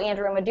 Also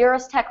Andrea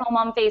Medeiros Tech Home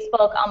on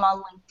Facebook. I'm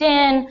on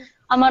LinkedIn.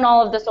 I'm on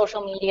all of the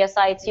social media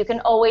sites. You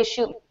can always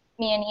shoot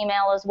me an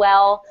email as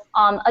well.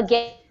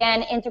 Again,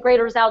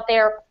 integrators out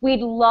there,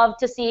 we'd love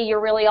to see your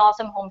really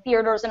awesome home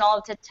theaters and all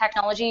of the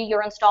technology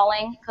you're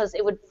installing because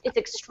it's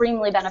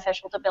extremely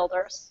beneficial to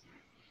builders.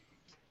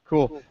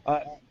 Cool.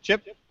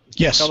 Chip,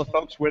 Yes. Tell the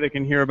folks where they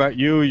can hear about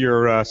you,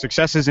 your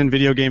successes in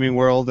video gaming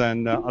world,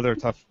 and other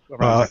tough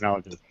around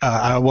technology.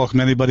 I welcome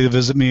anybody to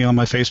visit me on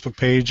my Facebook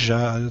page.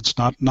 It's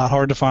not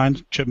hard to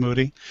find, Chip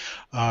Moody.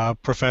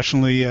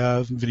 Professionally,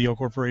 Video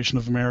Corporation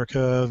of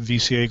America,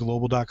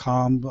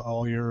 VCAglobal.com,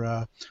 all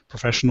your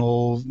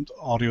professional,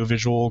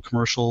 audiovisual,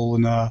 commercial,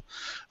 and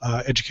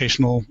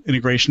educational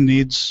integration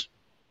needs,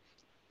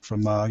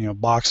 from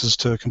boxes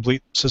to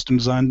complete system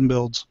design and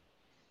builds.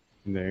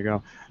 There you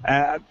go.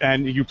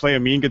 And you play a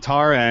mean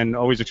guitar and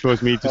always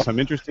expose me to some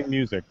interesting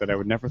music that I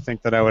would never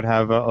think that I would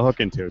have a hook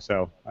into.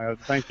 So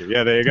thank you.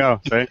 Yeah, there you go.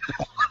 See?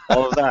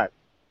 All of that.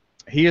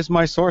 He is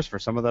my source for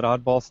some of that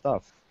oddball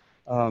stuff.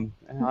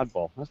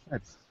 Oddball. That's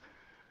right.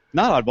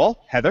 Not oddball.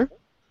 Heather.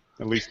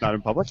 At least not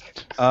in public.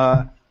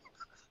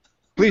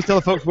 Please tell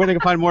the folks where they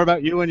can find more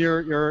about you and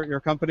your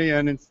company.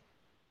 And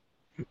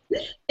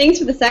Thanks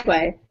for the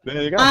segue.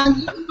 There you go. You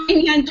can find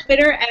me on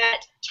Twitter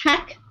at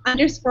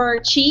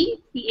tech_chi,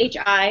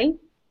 C-H-I.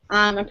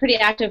 I'm pretty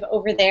active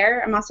over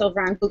there. I'm also over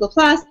on Google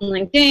Plus and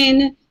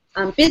LinkedIn.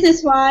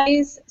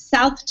 Business-wise,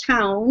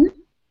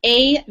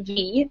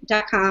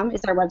 SouthtownAV.com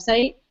is our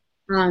website,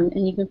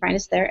 and you can find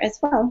us there as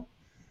well.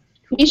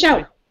 Give me a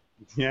shout.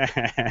 Yeah.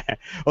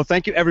 Well,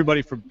 thank you,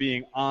 everybody, for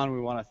being on. We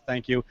want to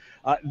thank you.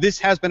 This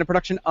has been a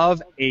production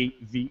of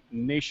AV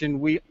Nation.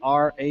 We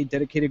are a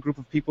dedicated group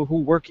of people who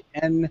work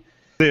and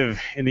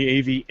live in the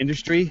AV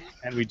industry,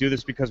 and we do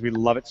this because we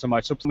love it so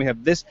much. So we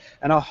have this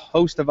and a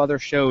host of other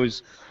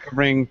shows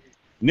covering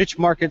niche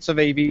markets of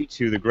AV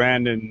to the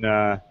grand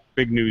and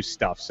big news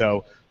stuff.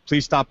 So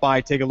please stop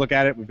by, take a look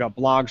at it. We've got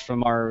blogs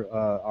from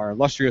our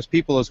illustrious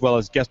people, as well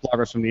as guest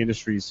bloggers from the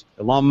industry's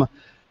alum.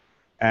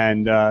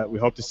 And we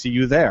hope to see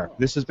you there.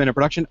 This has been a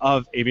production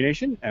of AV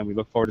Nation, and we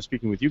look forward to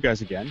speaking with you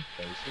guys again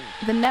very soon.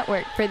 The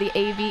network for the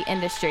AV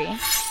industry.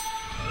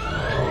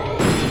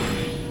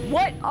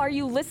 What are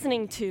you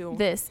listening to?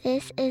 This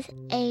is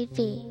AV.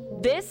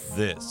 This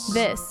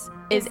is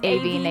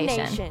AV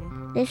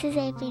Nation. This is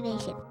AV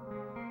Nation.